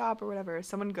workshop or whatever.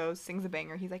 Someone goes, sings a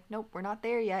banger. He's like, nope, we're not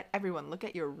there yet. Everyone, look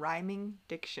at your rhyming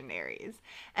dictionaries.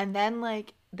 And then,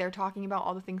 like, they're talking about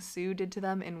all the things Sue did to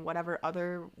them in whatever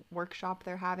other workshop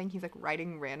they're having. He's, like,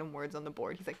 writing random words on the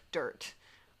board. He's like, dirt.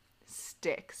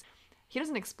 Sticks. He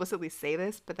doesn't explicitly say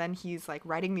this, but then he's like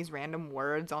writing these random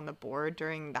words on the board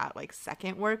during that like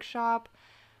second workshop,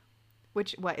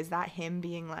 which, what is that, him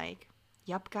being like,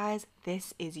 yep guys,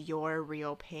 this is your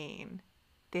real pain,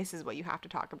 this is what you have to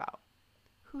talk about?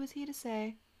 Who is he to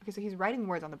say? Okay, so he's writing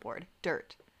words on the board: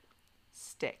 dirt,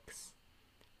 sticks,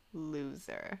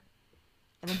 loser.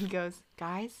 And then he goes,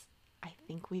 guys, I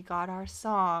think we got our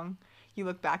song. You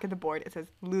look back at the board, it says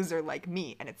Loser Like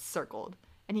Me, and it's circled.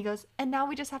 And he goes, and now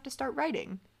we just have to start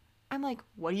writing. I'm like,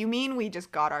 what do you mean we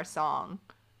just got our song?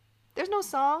 There's no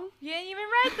song. You didn't even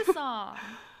write the song.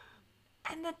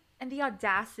 And the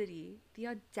audacity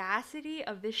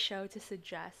of this show to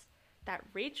suggest that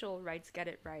Rachel writes Get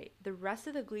It Right, the rest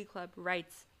of the Glee Club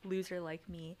writes Loser Like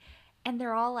Me, and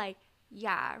they're all like,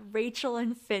 yeah, Rachel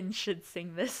and Finn should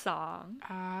sing this song.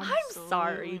 Absolutely I'm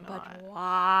sorry, not. but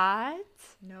what?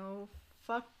 No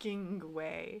fucking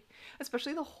way.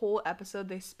 Especially the whole episode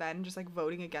they spend just like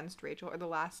voting against Rachel, or the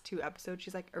last two episodes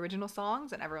she's like, original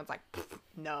songs, and everyone's like,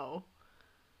 no.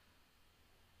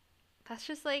 That's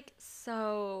just like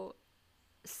so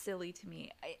silly to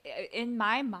me. In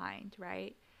my mind,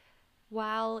 right?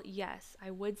 While yes,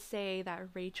 I would say that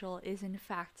Rachel is in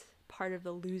fact part of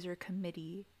the loser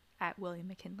committee at William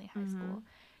McKinley High School,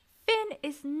 Finn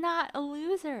is not a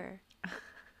loser.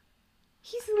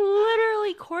 He's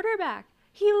literally quarterback.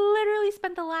 He literally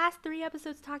spent the last 3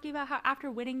 episodes talking about how after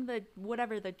winning the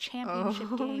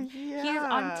championship game, he is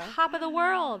on top of the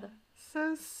world.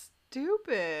 So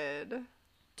stupid.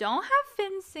 Don't have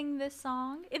Finn sing this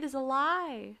song. It is a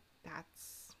lie.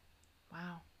 That's,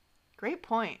 wow. Great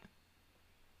point.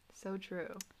 So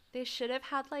true. They should have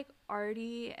had like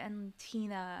Artie and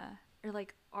Tina, or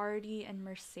like Artie and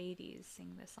Mercedes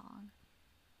sing this song.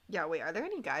 Yeah, wait, are there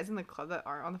any guys in the club that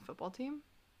aren't on the football team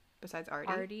besides Artie?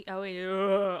 Artie. Oh wait,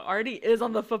 Artie is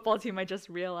on the football team. I just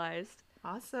realized.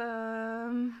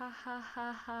 Awesome. Ha ha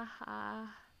ha ha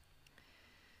ha.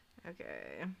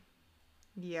 Okay.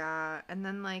 Yeah, and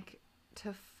then like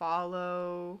to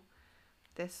follow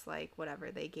this like whatever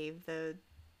they gave the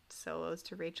solos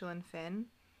to Rachel and Finn,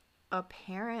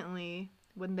 apparently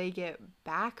when they get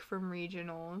back from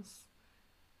regionals,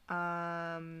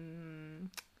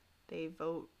 they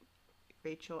vote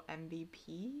Rachel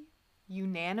MVP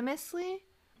unanimously.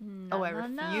 No, I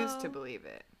no, refuse to no. believe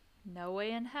it. No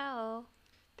way in hell.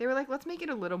 They were like, let's make it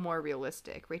a little more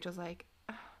realistic. Rachel's like,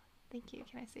 oh, thank you.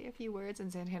 Can I say a few words?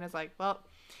 And Santana's like, well,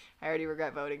 I already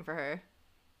regret voting for her.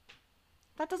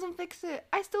 That doesn't fix it.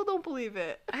 I still don't believe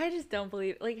it. I just don't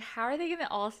believe. Like, how are they gonna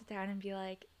all sit down and be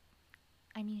like,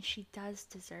 I mean, she does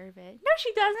deserve it. No,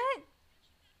 she doesn't.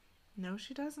 No,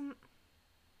 she doesn't.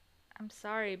 I'm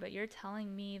sorry, but you're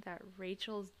telling me that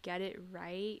Rachel's get it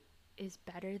right is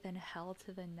better than hell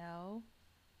to the no?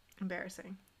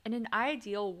 Embarrassing. In an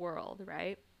ideal world,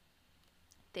 right?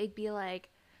 They'd be like,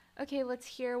 okay, let's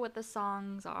hear what the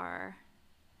songs are.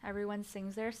 Everyone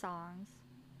sings their songs.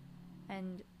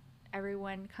 And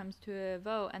everyone comes to a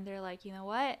vote and they're like, you know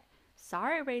what?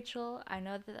 Sorry, Rachel. I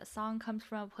know that song comes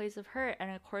from a place of hurt, and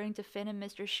according to Finn and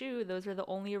Mr. Shu, those are the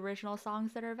only original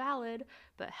songs that are valid.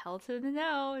 But Hell to the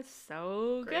No is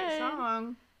so Great good.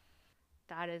 song.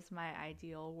 That is my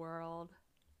ideal world.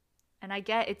 And I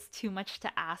get it's too much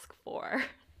to ask for.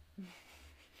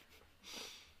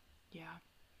 Yeah.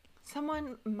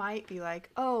 Someone might be like,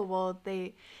 oh, well,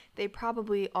 they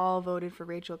probably all voted for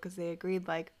Rachel because they agreed,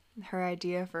 like, her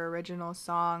idea for original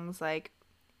songs, like,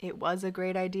 it was a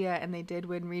great idea, and they did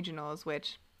win regionals,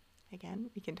 which, again,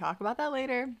 we can talk about that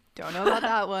later. Don't know about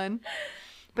that one.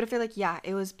 But I feel like, yeah,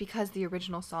 it was because the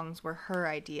original songs were her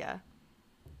idea.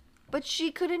 But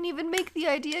she couldn't even make the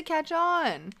idea catch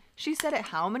on. She said it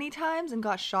how many times and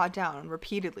got shot down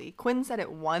repeatedly. Quinn said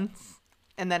it once,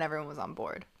 and then everyone was on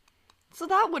board. So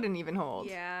that wouldn't even hold.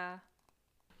 Yeah.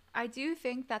 I do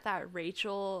think that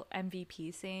Rachel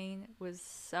MVP scene was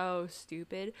so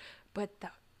stupid, but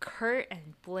the Kurt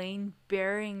and Blaine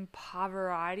bearing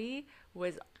Pavarotti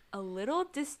was a little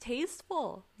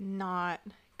distasteful. Not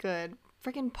good.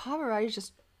 Freaking Pavarotti's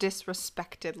just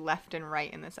disrespected left and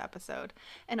right in this episode.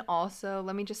 And also,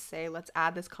 let me just say, let's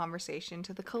add this conversation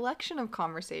to the collection of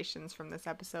conversations from this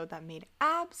episode that made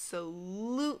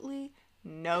absolutely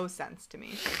no sense to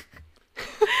me.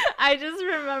 I just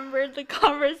remembered the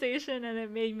conversation and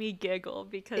it made me giggle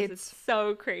because it's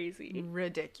so crazy.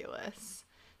 Ridiculous.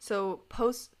 So,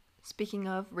 speaking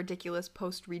of ridiculous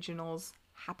post-regionals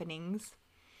happenings,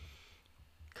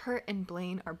 Kurt and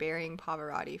Blaine are burying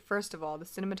Pavarotti. First of all, the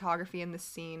cinematography in this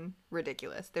scene,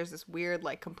 ridiculous. There's this weird,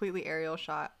 like, completely aerial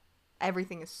shot.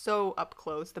 Everything is so up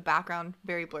close. The background,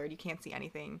 very blurred. You can't see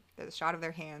anything. There's a shot of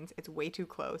their hands. It's way too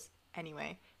close.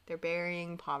 Anyway, they're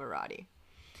burying Pavarotti.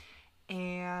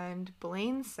 And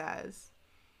Blaine says,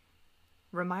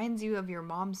 reminds you of your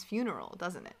mom's funeral,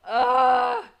 doesn't it?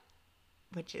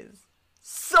 Which is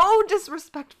so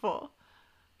disrespectful.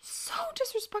 So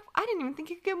disrespectful. I didn't even think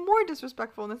he could get more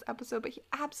disrespectful in this episode, but he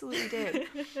absolutely did.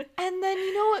 And then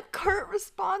you know what Kurt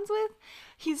responds with?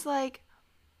 He's like,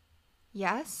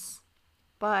 yes,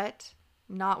 but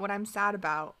not what I'm sad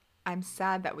about. I'm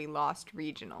sad that we lost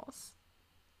regionals.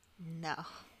 No.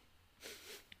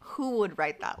 Who would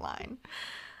write that line?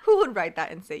 Who would write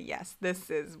that and say, yes, this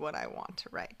is what I want to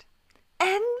write?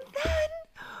 And then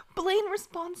Blaine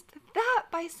responds to that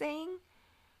by saying,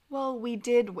 well, we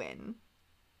did win.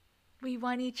 We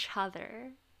won each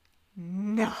other.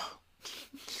 No.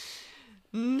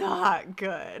 Not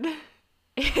good.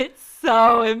 It's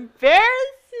so embarrassing.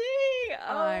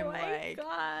 Oh my like,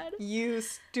 god. You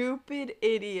stupid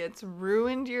idiots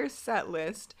ruined your set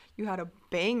list. You had a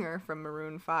banger from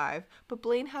Maroon 5, but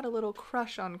Blaine had a little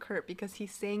crush on Kurt because he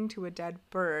sang to a dead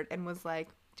bird and was like,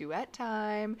 duet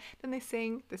time. Then they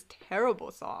sang this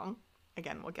terrible song.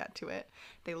 Again, we'll get to it.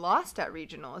 They lost at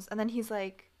regionals, and then he's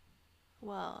like,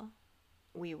 well,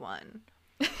 we won.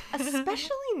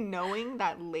 Especially knowing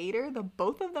that later the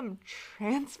both of them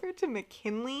transfer to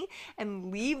McKinley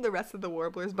and leave the rest of the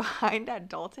Warblers behind at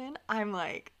Dalton. I'm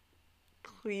like,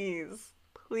 please,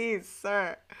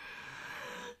 sir,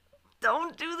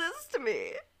 don't do this to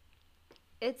me.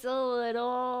 It's a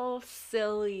little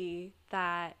silly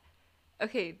that,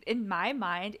 okay, in my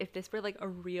mind, if this were like a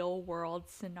real world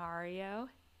scenario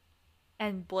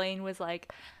and Blaine was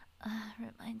like,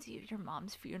 reminds you of your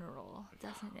mom's funeral,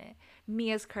 doesn't it?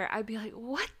 Me as Kurt, I'd be like,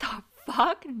 what the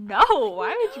fuck? No,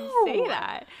 why would you say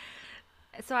that?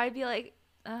 So I'd be like,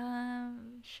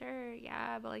 Sure,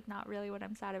 yeah, but like not really what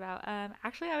I'm sad about.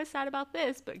 Actually, I was sad about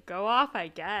this, but go off, I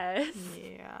guess.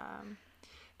 Yeah.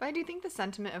 But I do think the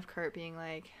sentiment of Kurt being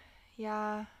like,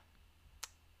 yeah,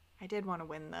 I did want to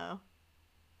win though.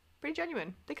 Pretty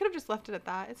genuine. They could have just left it at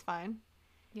that. It's fine.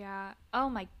 Yeah. Oh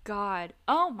my god.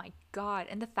 Oh my god.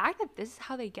 And the fact that this is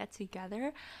how they get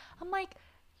together, I'm like,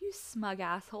 you smug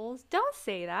assholes. Don't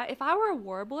say that. If I were a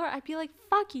warbler, I'd be like,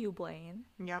 fuck you, Blaine.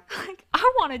 Yep. Like,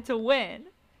 I wanted to win.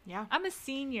 Yeah. I'm a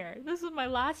senior. This was my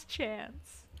last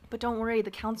chance. But don't worry,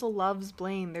 the council loves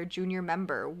Blaine, their junior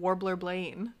member, Warbler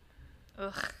Blaine.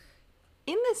 Ugh.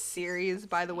 In this series,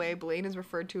 by the way, Blaine is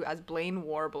referred to as Blaine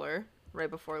Warbler right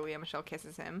before Leah Michelle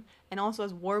kisses him, and also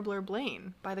as Warbler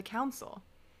Blaine by the council.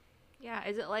 Yeah,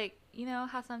 is it like, you know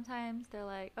how sometimes they're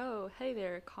like, oh, hey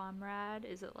there, comrade?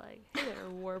 Is it like, hey there,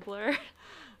 warbler?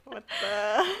 What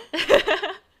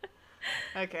the?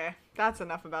 Okay, that's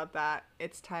enough about that.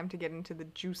 It's time to get into the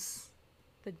juice.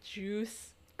 The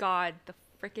juice. God, the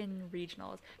freaking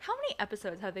regionals. How many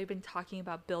episodes have they been talking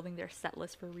about building their set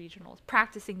list for regionals,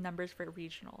 practicing numbers for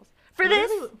regionals? For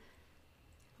this?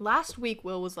 Last week,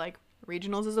 Will was like,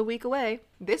 regionals is a week away.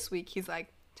 This week, he's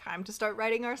like, time to start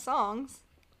writing our songs.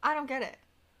 I don't get it.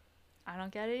 I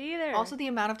don't get it either. Also, the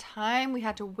amount of time we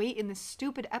had to wait in this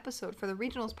stupid episode for the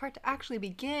regionals part to actually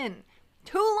begin.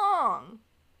 Too long.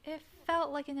 It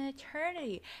felt like an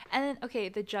eternity. And then, okay,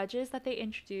 the judges that they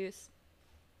introduce,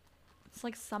 it's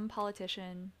like some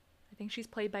politician. I think she's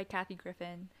played by Kathy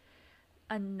Griffin.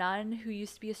 A nun who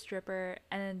used to be a stripper,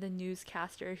 and then the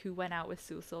newscaster who went out with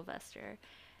Sue Sylvester.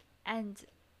 And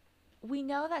we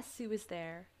know that Sue is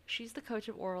there. She's the coach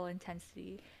of Oral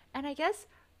Intensity. And I guess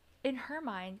in her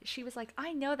mind, she was like,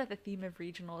 I know that the theme of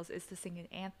regionals is to sing an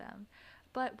anthem,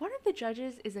 but one of the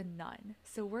judges is a nun.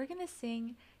 So we're going to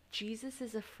sing Jesus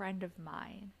is a Friend of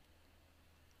Mine.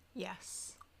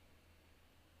 Yes.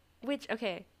 Which,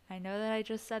 okay, I know that I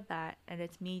just said that, and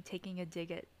it's me taking a dig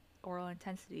at Oral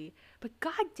Intensity, but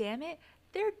god damn it,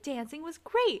 their dancing was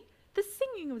great. The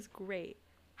singing was great.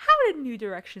 How did New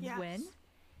Directions win?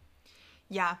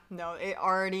 Yeah, no, it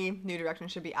already, New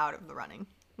Directions should be out of the running.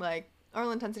 Like,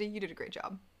 Oral Intensity, you did a great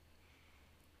job.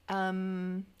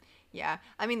 Yeah,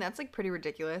 I mean, that's, like, pretty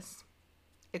ridiculous.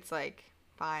 It's, like,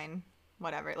 fine,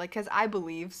 whatever. Like, because I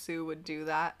believe Sue would do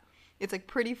that. It's, like,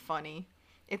 pretty funny.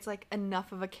 It's, like,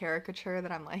 enough of a caricature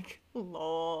that I'm like,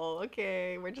 lol,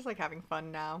 okay, we're just, like, having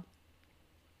fun now.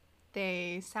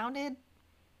 They sounded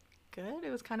good.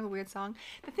 It was kind of a weird song.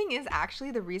 The thing is,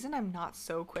 actually, the reason I'm not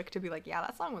so quick to be like, yeah,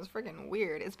 that song was freaking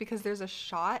weird is because there's a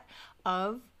shot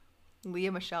of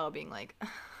Leah Michelle being like,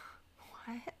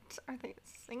 what are they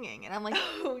singing? And I'm like,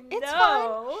 it's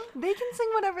fine. They can sing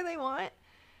whatever they want.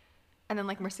 And then,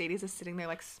 like, Mercedes is sitting there,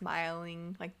 like,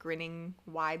 smiling, like, grinning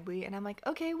widely. And I'm like,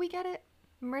 okay, we get it.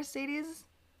 Mercedes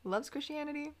loves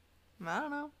Christianity. I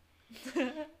don't know.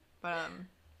 But,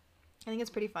 I think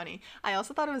it's pretty funny. I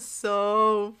also thought it was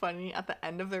so funny at the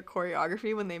end of their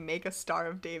choreography when they make a Star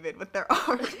of David with their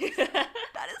arms.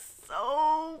 That is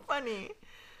so funny.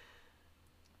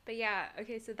 But yeah,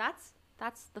 okay, so that's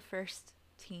the first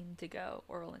team to go,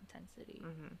 Oral Intensity.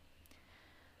 Mm-hmm.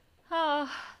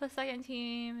 Oh, the second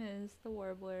team is the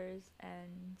Warblers,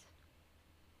 and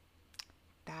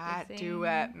that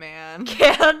duet, man.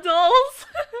 Candles.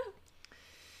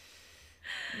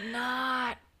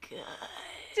 Not good.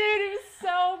 Dude, it was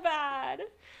so bad.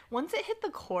 Once it hit the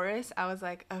chorus, I was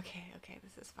like, okay,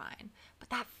 this is fine. But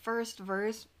that first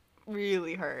verse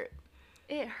really hurt.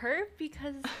 It hurt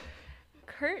because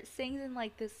Kurt sings in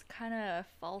like this kind of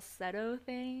falsetto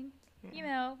thing, you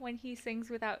know, when he sings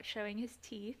without showing his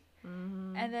teeth.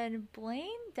 Mm-hmm. And then Blaine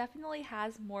definitely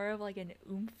has more of like an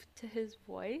oomph to his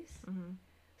voice. Mm-hmm.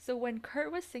 So when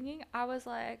Kurt was singing, I was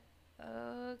like,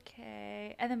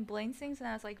 okay. And then Blaine sings and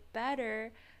I was like,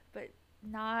 better, but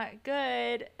not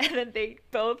good. And then they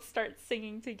both start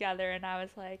singing together and I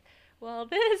was like, well,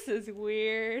 this is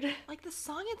weird. Like, the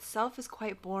song itself is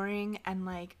quite boring, and,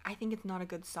 like, I think it's not a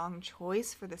good song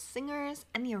choice for the singers,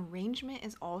 and the arrangement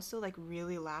is also, like,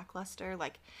 really lackluster.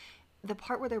 Like, the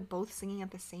part where they're both singing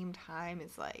at the same time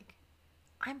is, like,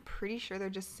 I'm pretty sure they're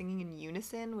just singing in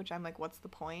unison, which I'm like, what's the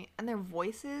point? And their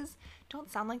voices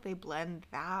don't sound like they blend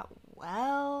that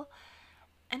well,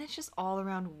 and it's just all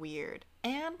around weird.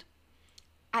 And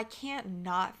I can't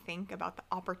not think about the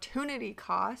opportunity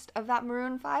cost of that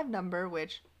Maroon 5 number,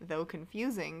 which, though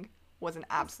confusing, was an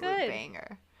absolute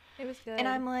banger. It was good. And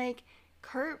I'm like,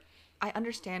 Kurt, I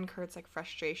understand Kurt's, like,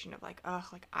 frustration of, like, ugh,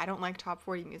 like, I don't like top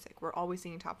 40 music. We're always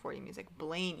singing top 40 music.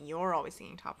 Blaine, you're always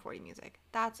singing top 40 music.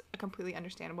 That's a completely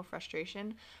understandable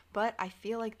frustration. But I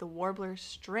feel like the Warbler's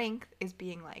strength is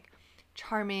being, like,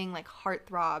 charming, like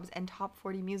heartthrobs, and top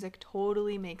 40 music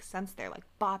totally makes sense there. Like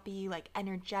boppy, like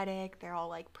energetic. They're all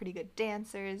like pretty good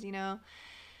dancers, you know?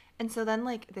 And so then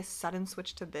like this sudden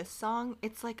switch to this song,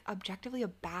 it's like objectively a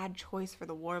bad choice for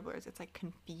the Warblers. It's like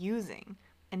confusing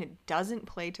and it doesn't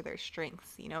play to their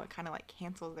strengths, you know? It kind of like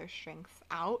cancels their strengths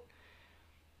out,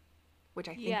 which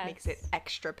I think makes it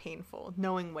extra painful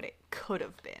knowing what it could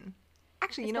have been.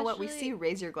 Actually, you know what? We see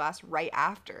Raise Your Glass right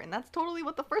after, and that's totally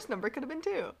what the first number could have been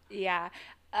too. Yeah.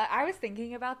 I was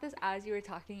thinking about this as you were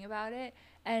talking about it,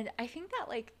 and I think that,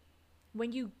 like,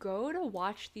 when you go to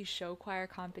watch these show choir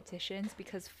competitions,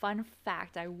 because fun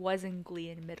fact, I was in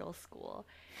Glee in middle school,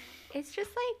 it's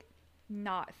just, like,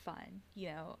 not fun. You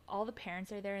know, all the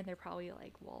parents are there, and they're probably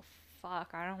like, well, fuck,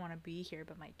 I don't want to be here,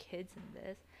 but my kid's in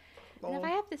this. And if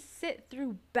I have to sit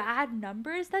through bad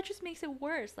numbers, that just makes it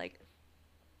worse. Like,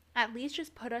 at least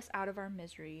just put us out of our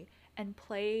misery and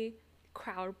play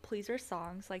crowd pleaser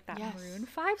songs like that Maroon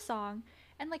 5 song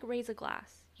and like Raise a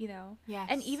Glass, you know? Yes.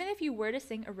 And even if you were to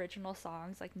sing original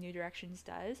songs like New Directions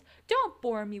does, don't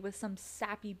bore me with some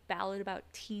sappy ballad about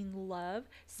teen love.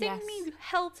 Sing me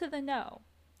Hell to the No.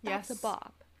 That's a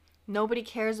bop. Nobody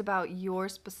cares about your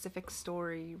specific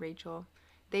story, Rachel.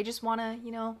 They just want to,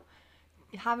 you know,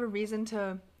 have a reason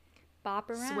to bop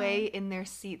around, sway in their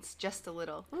seats just a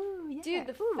little. Ooh, yeah. Dude,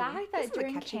 the fact that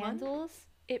during Candles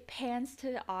it pans to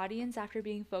the audience after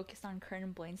being focused on Kurt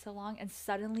and Blaine so long, and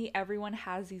suddenly everyone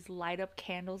has these light up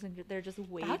candles and they're just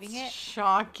waving That's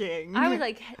shocking. I was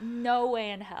like, no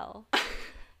way in hell.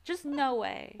 Just no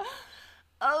way.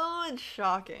 Oh, it's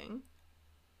shocking.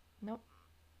 Nope.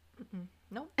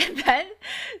 Nope. And then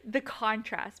the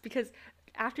contrast, because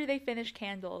after they finish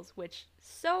Candles, which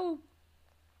so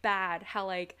bad how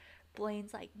like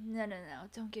Blaine's like, no,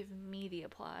 don't give me the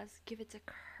applause, give it to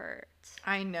Kurt.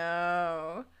 I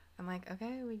know. I'm like,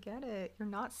 okay, we get it, you're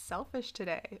not selfish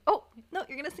today. Oh no,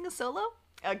 you're gonna sing a solo?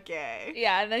 Okay.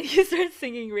 Yeah. And then you start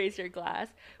singing Raise Your Glass,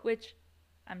 which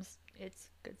it's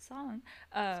a good song,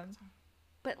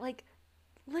 but like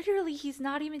literally he's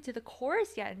not even to the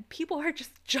chorus yet and people are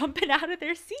just jumping out of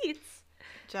their seats.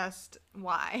 Just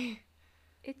why?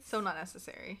 It's so not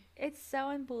necessary. It's so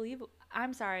unbelievable.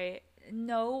 I'm sorry.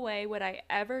 No way would I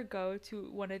ever go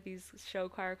to one of these show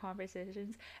choir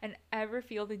competitions and ever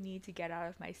feel the need to get out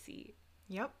of my seat.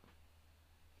 Yep.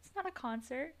 It's not a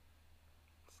concert.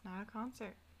 It's not a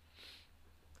concert.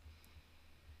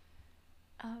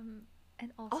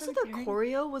 And also the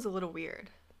choreo was a little weird.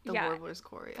 The Warblers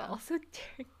choreo. But also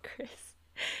during Chris,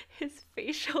 his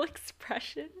facial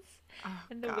expressions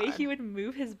and the way he would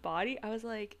move his body, I was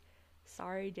like,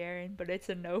 sorry, Darren, but it's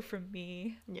a no from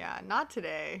me. Yeah, not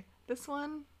today. This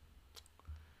one,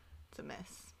 it's a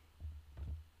miss.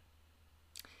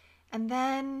 And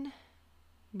then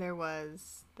there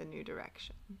was the New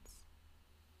Directions.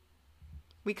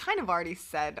 We kind of already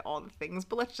said all the things,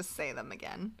 but let's just say them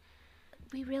again.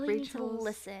 We really need to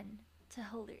listen to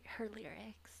her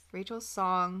lyrics. Rachel's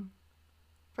song.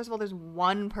 First of all, there's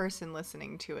one person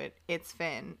listening to it. It's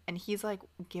Finn. And he's like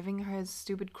giving her his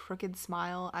stupid crooked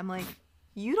smile. I'm like,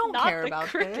 you don't care about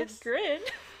this. Not the crooked grin.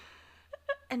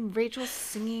 And Rachel's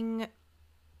singing,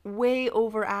 way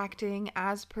overacting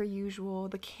as per usual.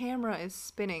 The camera is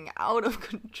spinning out of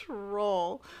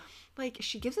control. Like,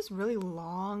 she gives this really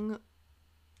long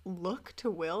look to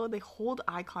Will. They hold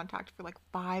eye contact for like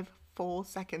 5 full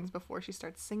seconds before she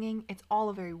starts singing. It's all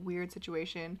a very weird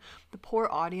situation. The poor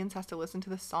audience has to listen to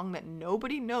this song that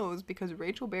nobody knows because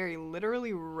Rachel Berry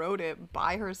literally wrote it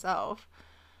by herself.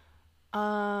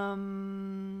 Yeah,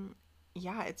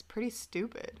 it's pretty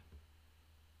stupid.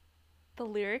 The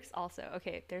lyrics also,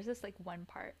 okay, there's this like one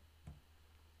part,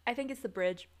 I think it's the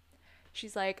bridge.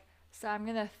 She's like, so I'm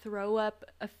gonna throw up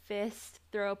a fist,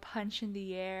 throw a punch in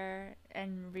the air,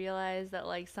 and realize that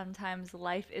like sometimes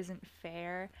life isn't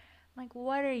fair. I'm like,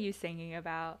 what are you singing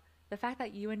about? The fact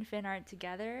that you and Finn aren't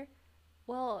together?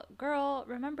 Well, girl,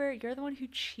 remember, you're the one who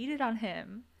cheated on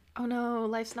him. Oh no,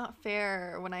 life's not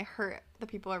fair when I hurt the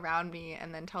people around me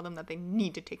and then tell them that they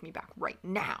need to take me back right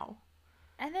now.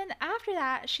 And then after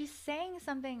that, she's saying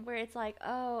something where it's like,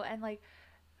 oh, and like,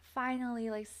 finally,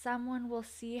 like, someone will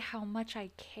see how much I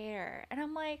care. And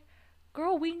I'm like,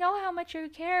 girl, we know how much you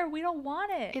care. We don't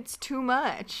want it. It's too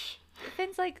much.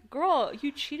 Finn's like, girl,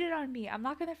 you cheated on me. I'm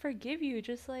not going to forgive you.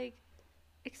 Just, like,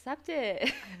 accept it.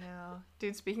 I know.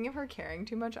 Dude, speaking of her caring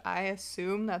too much, I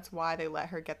assume that's why they let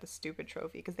her get the stupid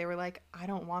trophy. Because they were like, I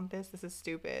don't want this. This is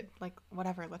stupid. Like,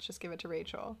 whatever. Let's just give it to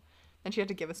Rachel. And she had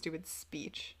to give a stupid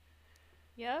speech.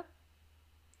 Yep.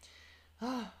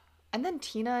 And then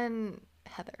Tina and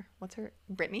Heather, what's her?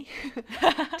 Brittany?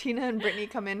 Tina and Brittany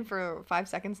come in for 5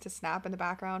 seconds to snap in the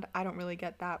background. I don't really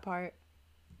get that part.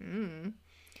 Mm.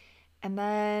 And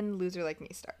then Loser Like Me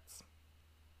starts.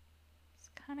 It's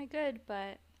kind of good,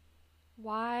 but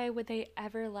why would they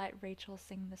ever let Rachel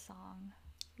sing the song?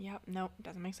 Yep, nope,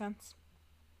 doesn't make sense.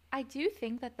 I do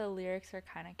think that the lyrics are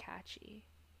kind of catchy.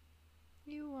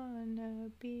 You wanna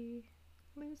be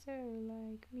loser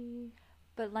like me.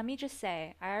 But let me just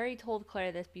say, I already told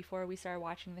Claire this before we started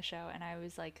watching the show, and I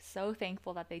was like so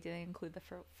thankful that they didn't include the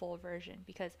full version,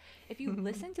 because if you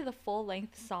listen to the full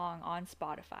length song on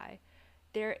Spotify,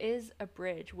 there is a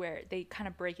bridge where they kind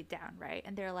of break it down, right?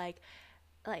 And they're like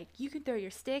you can throw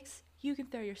your sticks, you can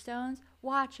throw your stones,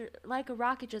 watch her like a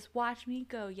rocket, just watch me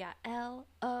go. Yeah,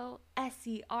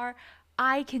 LOSER.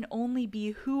 I can only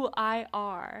be who I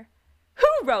are. Who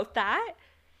wrote that?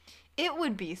 It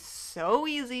would be so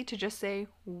easy to just say,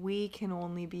 we can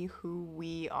only be who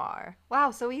we are.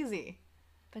 Wow, so easy.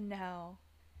 But no.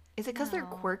 Is it because they're No.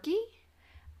 quirky?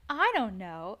 I don't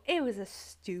know. It was a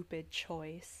stupid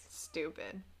choice.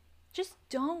 Stupid. Just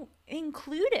don't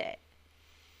include it.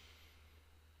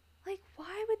 Like,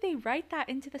 why would they write that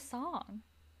into the song?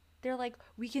 They're like,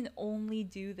 we can only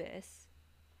do this,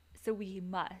 so we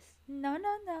must. No,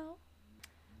 no, no.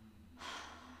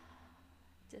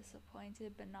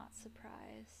 Disappointed but not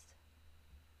surprised.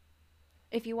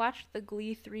 If you watch the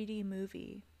Glee 3D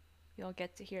movie, you'll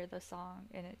get to hear the song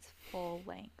in its full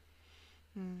length.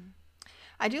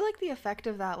 I do like the effect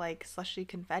of that, like, slushy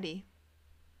confetti.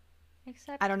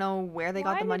 Except, I don't know where they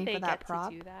got the money why for did they that get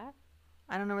prop. to do that?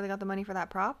 I don't know where they got the money for that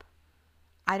prop.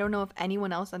 I don't know if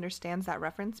anyone else understands that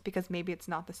reference, because maybe it's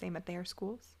not the same at their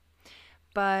schools.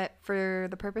 But for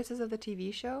the purposes of the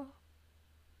TV show,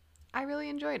 I really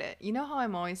enjoyed it. You know how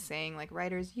I'm always saying, like,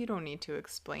 writers, you don't need to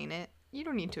explain it. You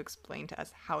don't need to explain to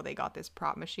us how they got this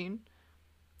prop machine.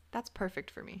 That's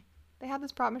perfect for me. They had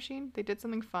this prop machine. They did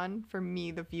something fun for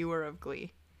me, the viewer of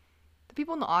Glee. The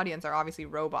people in the audience are obviously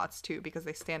robots, too, because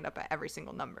they stand up at every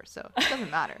single number, so it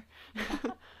doesn't matter.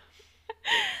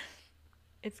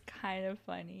 It's kind of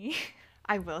funny.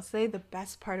 I will say the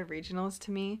best part of regionals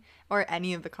to me, or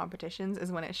any of the competitions,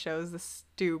 is when it shows the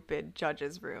stupid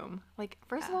judges' room. Like,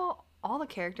 first of all the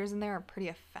characters in there are pretty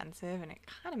offensive, and it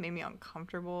kind of made me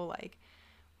uncomfortable. Like,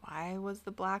 why was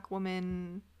the black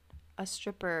woman a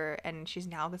stripper, and she's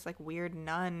now this, like, weird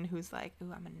nun who's like,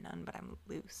 ooh, I'm a nun, but I'm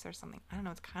loose or something. I don't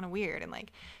know, it's kind of weird. And,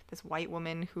 like, this white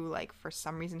woman who, like, for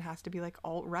some reason has to be, like,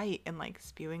 alt-right and, like,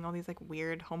 spewing all these, like,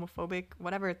 weird homophobic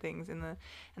whatever things in the,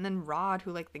 and then Rod,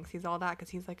 who, like, thinks he's all that because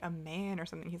he's, like, a man or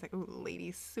something. He's like, ooh,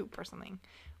 lady soup or something.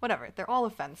 Whatever, they're all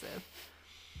offensive.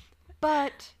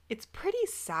 But it's pretty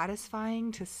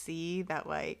satisfying to see that,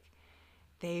 like,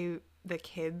 the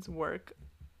kids work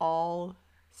all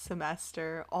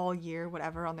semester, all year,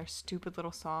 whatever, on their stupid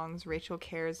little songs. Rachel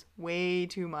cares way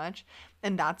too much,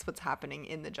 and that's what's happening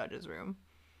in the judges' room.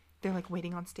 They're, like,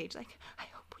 waiting on stage, like, I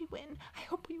hope we win, I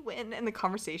hope we win, and the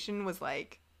conversation was,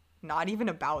 like, not even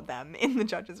about them in the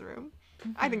judges' room.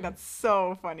 I think that's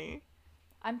so funny.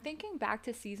 I'm thinking back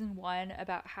to season 1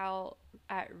 about how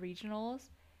at regionals,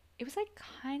 it was, like,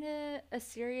 kind of a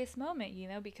serious moment, you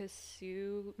know, because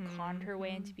Sue conned her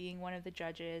way into being one of the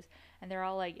judges, and they're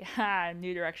all like, ha,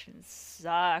 New Direction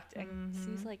sucked. And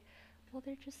Sue's like, well,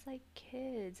 they're just, like,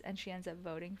 kids. And she ends up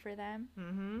voting for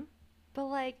them. But,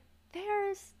 like,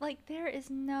 there is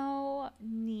no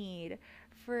need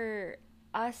for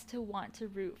us to want to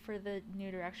root for the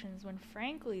New Directions when,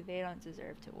 frankly, they don't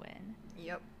deserve to win.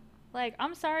 Yep. Like,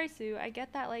 I'm sorry, Sue. I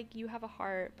get that, like, you have a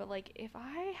heart, but, like, if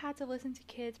I had to listen to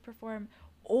kids perform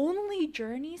only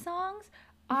Journey songs,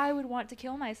 I would want to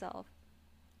kill myself.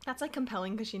 That's, like,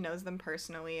 compelling because she knows them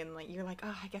personally, and, like, you're like,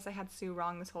 oh, I guess I had Sue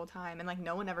wrong this whole time, and, like,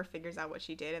 no one ever figures out what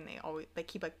she did, and they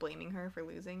keep, like, blaming her for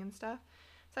losing and stuff.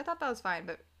 So I thought that was fine,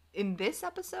 but in this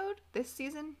episode, this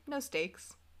season, no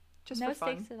stakes. Just for fun.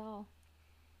 No stakes at all.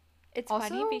 It's Also,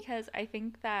 funny because I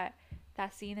think that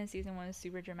scene in season 1 is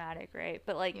super dramatic, right?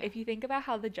 But, like, if you think about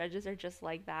how the judges are just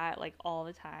like that, like, all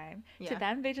the time, to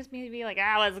them, they just need to be like,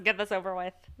 let's get this over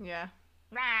with. Yeah.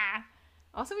 Ah.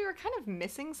 Also, we were kind of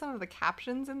missing some of the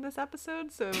captions in this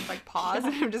episode, so it was, like, pause,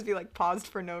 and it would just be, like, paused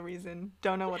for no reason.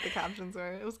 Don't know what the captions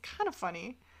were. It was kind of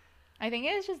funny. I think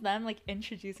it was just them, like,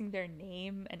 introducing their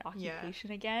name and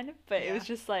occupation again, but it was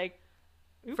just, like,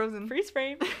 frozen. Freeze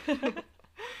frame.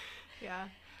 Yeah.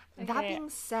 Okay. That being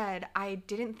said, I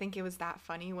didn't think it was that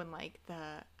funny when, like,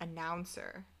 the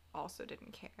announcer also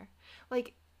didn't care.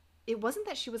 Like, it wasn't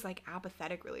that she was, like,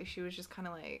 apathetic, really. She was just kind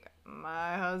of like,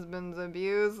 my husband's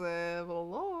abusive,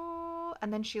 lol.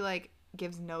 And then she, like,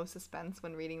 gives no suspense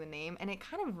when reading the name, and it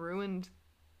kind of ruined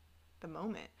the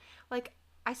moment. Like,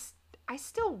 I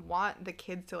still want the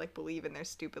kids to, like, believe in their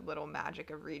stupid little magic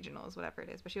of regionals, whatever it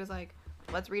is. But she was like,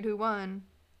 let's read who won.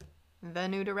 the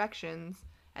new directions,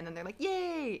 and then they're like,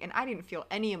 yay! And I didn't feel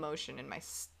any emotion in my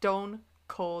stone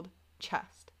cold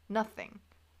chest. Nothing.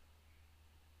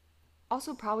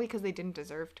 Also, probably because they didn't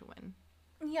deserve to win.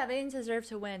 Yeah, they didn't deserve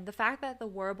to win. The fact that the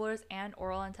Warblers and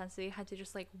Oral Intensity had to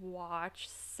just like watch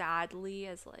sadly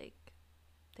as like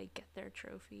they get their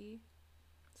trophy.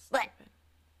 Stupid.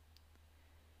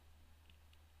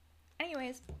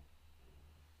 Anyways.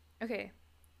 Okay.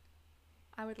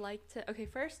 I would like to... Okay,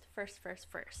 first.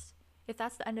 If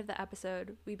that's the end of the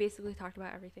episode, we basically talked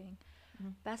about everything.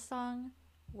 Mm-hmm. Best song,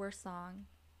 worst song,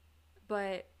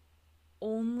 but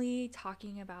only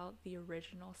talking about the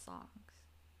original songs.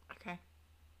 Okay.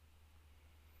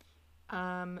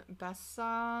 Best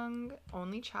song,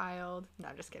 Only Child. No,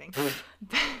 just kidding.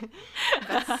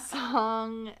 Best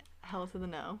song, Hell to the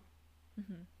No.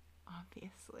 Mm-hmm.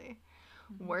 Obviously.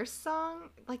 Mm-hmm. Worst song,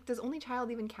 like, does Only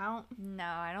Child even count? No,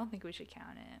 I don't think we should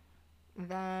count it.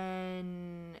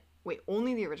 Then, wait,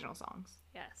 only the original songs?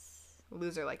 Yes.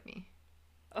 Loser Like Me.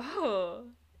 Oh,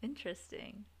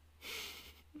 interesting.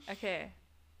 Okay.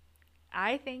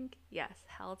 I think, yes,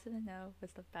 Hell to the No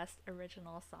was the best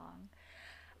original song.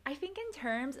 I think in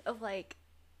terms of, like,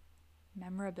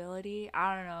 memorability,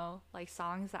 I don't know, like,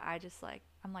 songs that I just, like,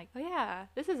 I'm like, oh, yeah,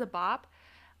 this is a bop.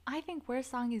 I think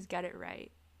worst song is Get It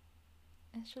Right.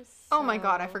 It's just so... Oh, my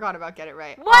God, I forgot about Get It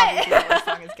Right. What? Obviously, the worst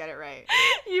song is Get It Right.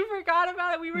 You forgot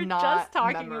about it? We were Not just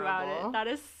talking memorable. about it. That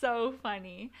is so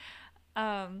funny.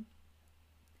 And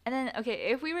then,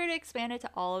 okay, if we were to expand it to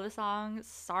all of the songs,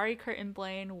 sorry, Kurt and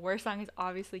Blaine, worst song is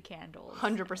obviously Candles.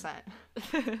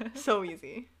 100%. So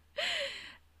easy.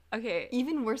 Okay.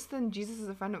 Even worse than Jesus Is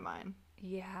a Friend of Mine.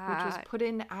 Yeah. Which was put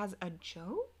in as a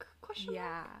joke? Question mark?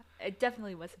 Yeah. It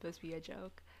definitely was supposed to be a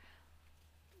joke.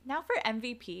 Now for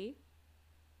MVP.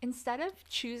 Instead of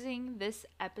choosing this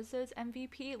episode's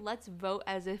MVP, let's vote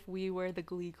as if we were the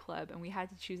Glee Club and we had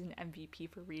to choose an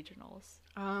MVP for regionals.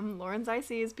 Lauren's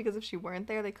icy is because if she weren't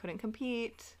there, they couldn't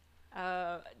compete.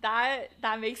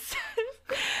 That makes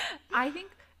sense. I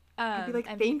think I'd be like,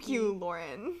 MVP thank you,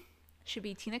 Lauren. Should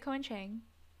be Tina Cohen Chang,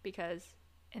 because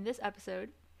in this episode,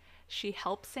 she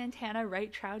helps Santana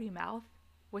write Trouty Mouth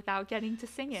without getting to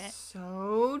sing it.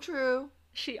 So true.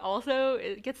 She also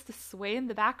gets to sway in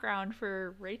the background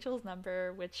for Rachel's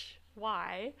number, which,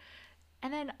 why?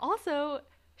 And then also,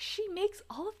 she makes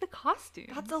all of the costumes.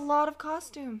 That's a lot of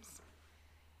costumes.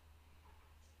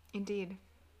 Indeed.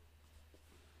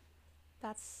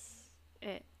 That's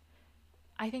it.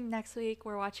 I think next week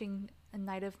we're watching A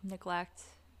Night of Neglect,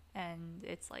 and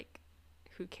it's like,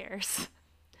 who cares?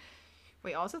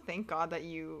 Wait, also thank God that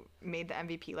you made the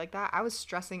MVP like that. I was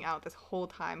stressing out this whole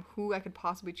time who I could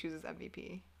possibly choose as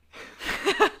MVP.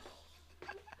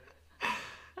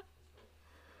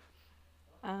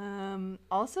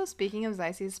 Also, speaking of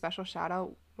Zaicy's special shout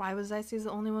out, why was Zaicy's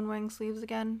the only one wearing sleeves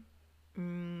again?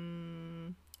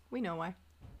 We know why.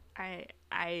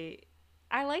 I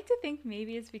like to think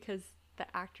maybe it's because the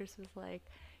actress was like,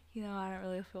 I don't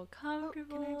really feel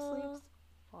comfortable. Can I have sleeves?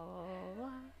 Blah, blah, blah.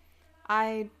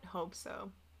 I hope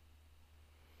so.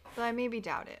 But I maybe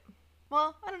doubt it.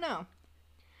 Well, I don't know.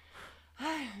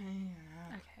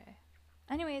 Okay.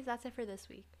 Anyways, that's it for this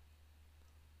week.